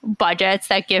budgets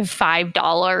that give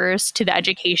 $5 to the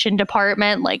education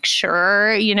department. Like,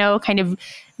 sure, kind of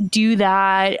do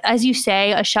that. As you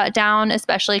say, a shutdown,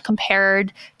 especially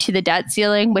compared to the debt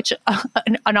ceiling, which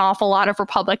an awful lot of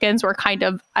Republicans were kind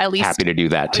of at least happy to do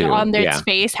that too. On their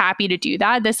face, happy to do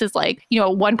that. This is like,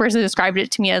 one person described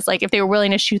it to me as like, if they were willing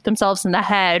to shoot themselves in the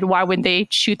head, why wouldn't they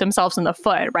shoot themselves in the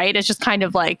foot, right? It's just kind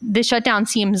of like the shutdown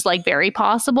seems like very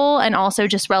possible and also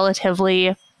just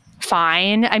relatively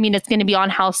fine. I mean, it's going to be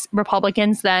on House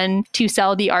Republicans then to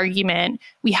sell the argument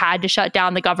we had to shut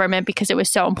down the government because it was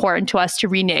so important to us to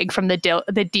renege from the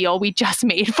deal we just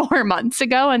made 4 months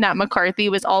ago, and that McCarthy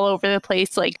was all over the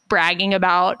place like bragging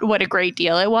about what a great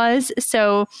deal it was.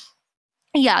 So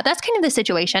yeah, that's kind of the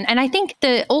situation. And I think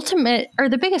the ultimate or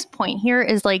the biggest point here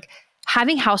is like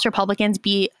having House Republicans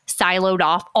be siloed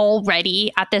off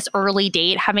already at this early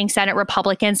date, having Senate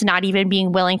Republicans not even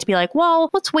being willing to be like, well,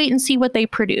 let's wait and see what they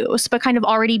produce, but kind of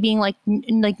already being like,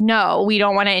 no, we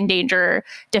don't want to endanger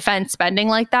defense spending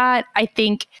like that, I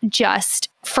think just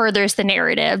furthers the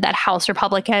narrative that House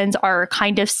Republicans are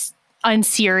kind of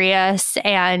unserious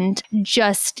and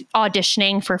just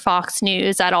auditioning for Fox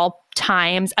News at all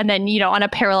times. And then, on a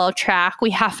parallel track, we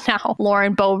have now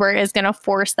Lauren Boebert is going to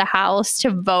force the House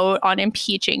to vote on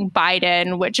impeaching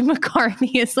Biden, which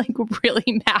McCarthy is like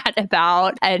really mad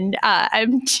about. And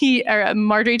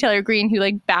Marjorie Taylor Greene, who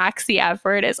like backs the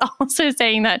effort, is also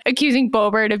saying that accusing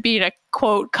Boebert of being a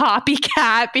quote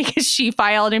copycat because she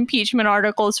filed impeachment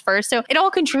articles first. So it all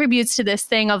contributes to this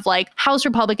thing of like House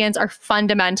Republicans are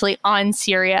fundamentally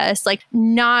unserious, like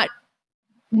not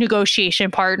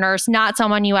negotiation partners, not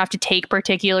someone you have to take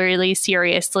particularly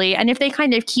seriously. And if they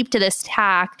kind of keep to this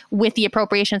tack with the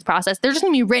appropriations process, they're just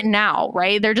going to be written out,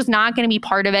 right? They're just not going to be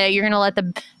part of it. You're going to let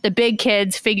the big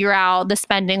kids figure out the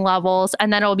spending levels,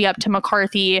 and then it'll be up to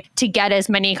McCarthy to get as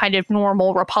many kind of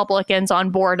normal Republicans on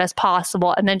board as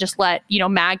possible, and then just let,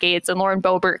 Matt Gaetz and Lauren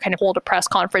Boebert kind of hold a press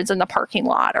conference in the parking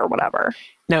lot or whatever.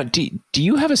 Now, do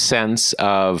you have a sense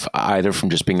of, either from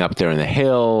just being up there in the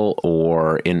Hill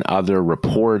or in other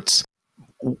reports,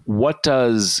 what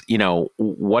does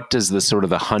the sort of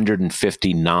the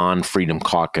 150 non-Freedom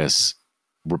Caucus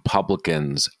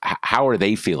Republicans, how are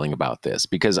they feeling about this?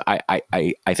 Because I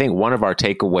think one of our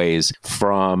takeaways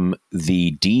from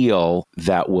the deal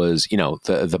that was,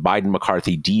 the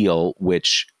Biden-McCarthy deal,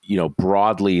 which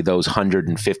broadly those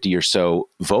 150 or so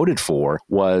voted for,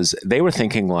 was they were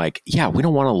thinking like, yeah, we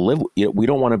don't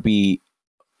want to be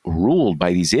ruled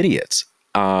by these idiots.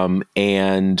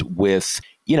 And with,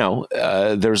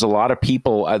 there's a lot of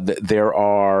people, there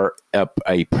are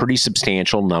a pretty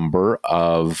substantial number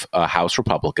of House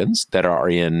Republicans that are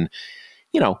in,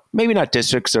 maybe not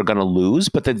districts they're going to lose,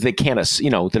 but that they can't,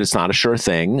 that it's not a sure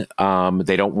thing.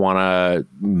 They don't want to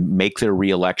make their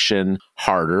reelection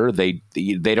harder. They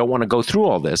don't want to go through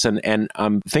all this. And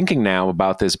I'm thinking now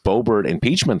about this Boebert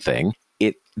impeachment thing.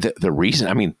 The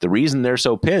reason they're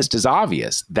so pissed is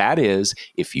obvious. That is,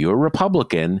 if you're a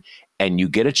Republican and you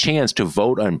get a chance to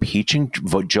vote on impeaching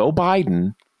Joe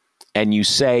Biden, and you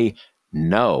say,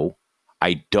 no,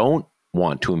 I don't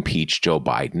want to impeach Joe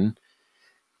Biden,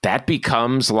 that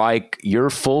becomes like your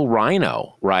full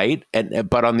rhino, right?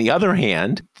 But on the other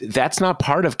hand, that's not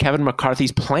part of Kevin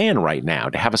McCarthy's plan right now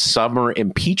to have a summer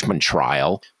impeachment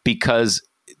trial, because,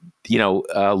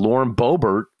 Lauren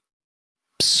Boebert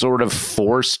sort of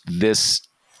forced this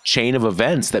chain of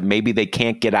events that maybe they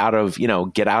can't get out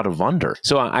of under.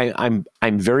 So I'm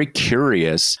very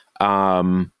curious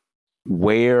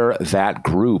where that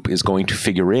group is going to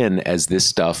figure in as this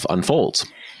stuff unfolds.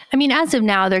 I mean, as of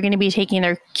now, they're going to be taking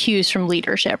their cues from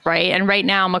leadership, right? And right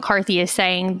now, McCarthy is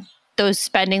saying those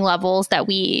spending levels that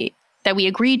we that we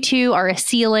agreed to are a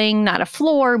ceiling, not a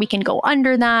floor. We can go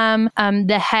under them.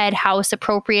 The head House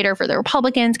appropriator for the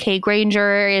Republicans, Kay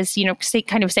Granger, is,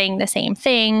 kind of saying the same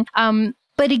thing.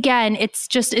 But again, it's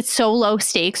so low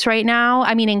stakes right now.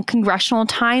 I mean, in congressional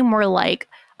time, we're like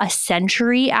a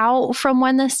century out from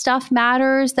when this stuff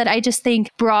matters, that I just think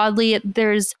broadly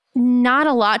there's not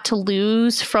a lot to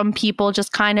lose from people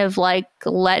just kind of like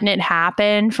letting it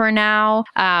happen for now.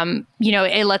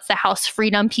 It lets the House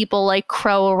Freedom people like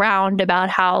crow around about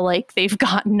how like they've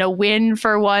gotten a win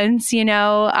for once, and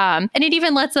it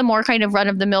even lets the more kind of run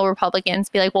of the mill Republicans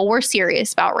be like, well, we're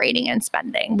serious about raiding and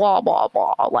spending, blah, blah,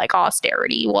 blah, like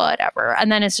austerity, whatever.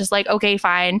 And then it's just like, okay,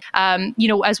 fine.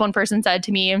 As one person said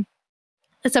to me,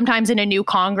 sometimes in a new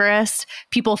Congress,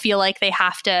 people feel like they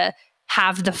have to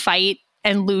have the fight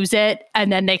and lose it,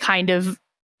 and then they kind of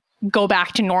go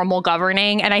back to normal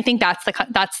governing. And I think that's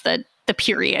the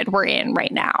period we're in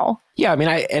right now. Yeah, I mean,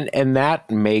 and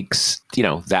that makes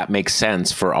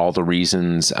sense for all the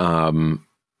reasons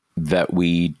that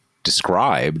we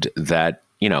described. That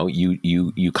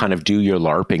you kind of do your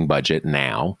LARPing budget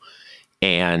now,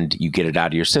 and you get it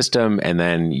out of your system, and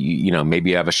then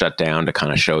maybe you have a shutdown to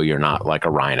kind of show you're not like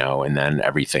a rhino, and then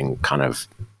everything kind of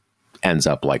ends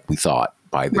up like we thought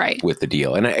with the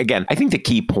deal. And again, I think the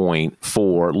key point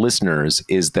for listeners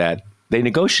is that they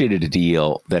negotiated a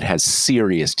deal that has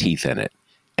serious teeth in it,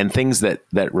 and things that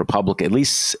Republican, at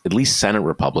least Senate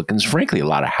Republicans, frankly, a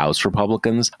lot of House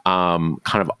Republicans, kind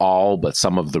of all but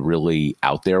some of the really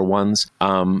out there ones,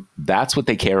 that's what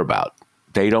they care about.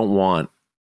 They don't want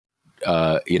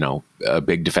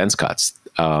big defense cuts.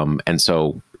 And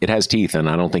so it has teeth, and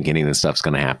I don't think any of this stuff's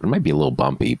going to happen. It might be a little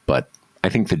bumpy, but I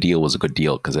think the deal was a good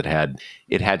deal because it had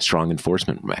strong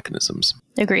enforcement mechanisms.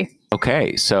 Agree.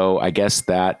 Okay, so I guess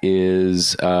that's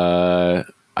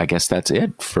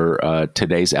it for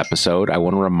today's episode. I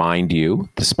want to remind you,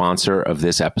 the sponsor of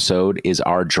this episode is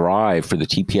our drive for the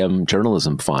TPM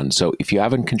Journalism Fund. So if you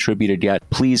haven't contributed yet,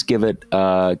 please give it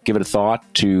a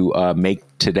thought to make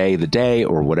today the day,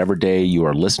 or whatever day you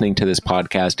are listening to this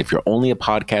podcast. If you're only a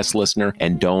podcast listener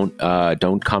and don't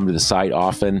come to the site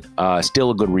often,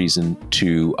 still a good reason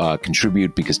to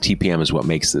contribute, because TPM is what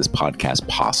makes this podcast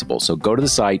possible. So go to the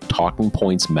site,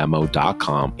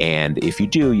 talkingpointsmemo.com, and if you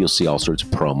do, you'll see all sorts of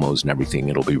promos and everything.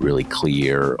 It'll be really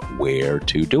clear where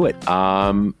to do it.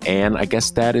 And I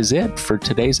guess that is it for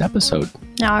today's episode.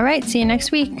 All right. See you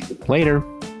next week. Later.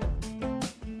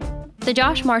 The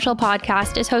Josh Marshall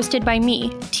podcast is hosted by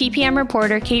me, TPM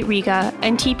reporter Kate Riga,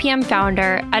 and TPM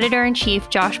founder, editor-in-chief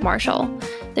Josh Marshall.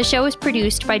 The show is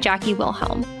produced by Jackie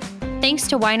Wilhelm. Thanks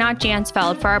to Why Not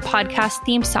Jansfeld for our podcast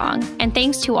theme song, and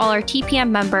thanks to all our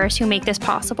TPM members who make this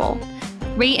possible.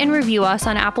 Rate and review us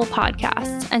on Apple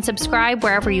Podcasts, and subscribe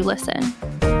wherever you listen.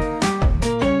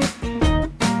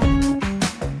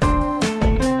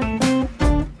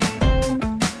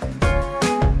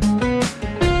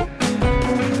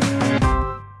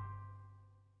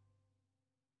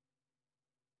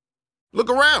 Look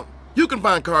around. You can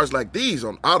find cars like these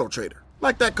on AutoTrader,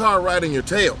 like that car riding your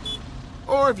tail.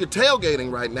 Or if you're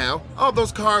tailgating right now, all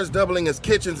those cars doubling as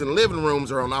kitchens and living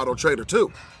rooms are on AutoTrader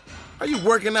too. Are you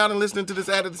working out and listening to this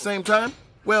ad at the same time?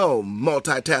 Well,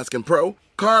 multitasking pro,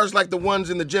 cars like the ones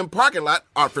in the gym parking lot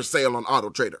are for sale on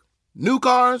AutoTrader. New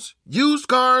cars, used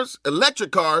cars,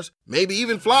 electric cars, maybe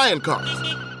even flying cars.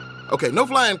 Okay, no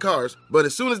flying cars, but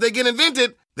as soon as they get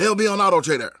invented, they'll be on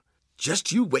AutoTrader.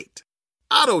 Just you wait.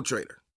 AutoTrader.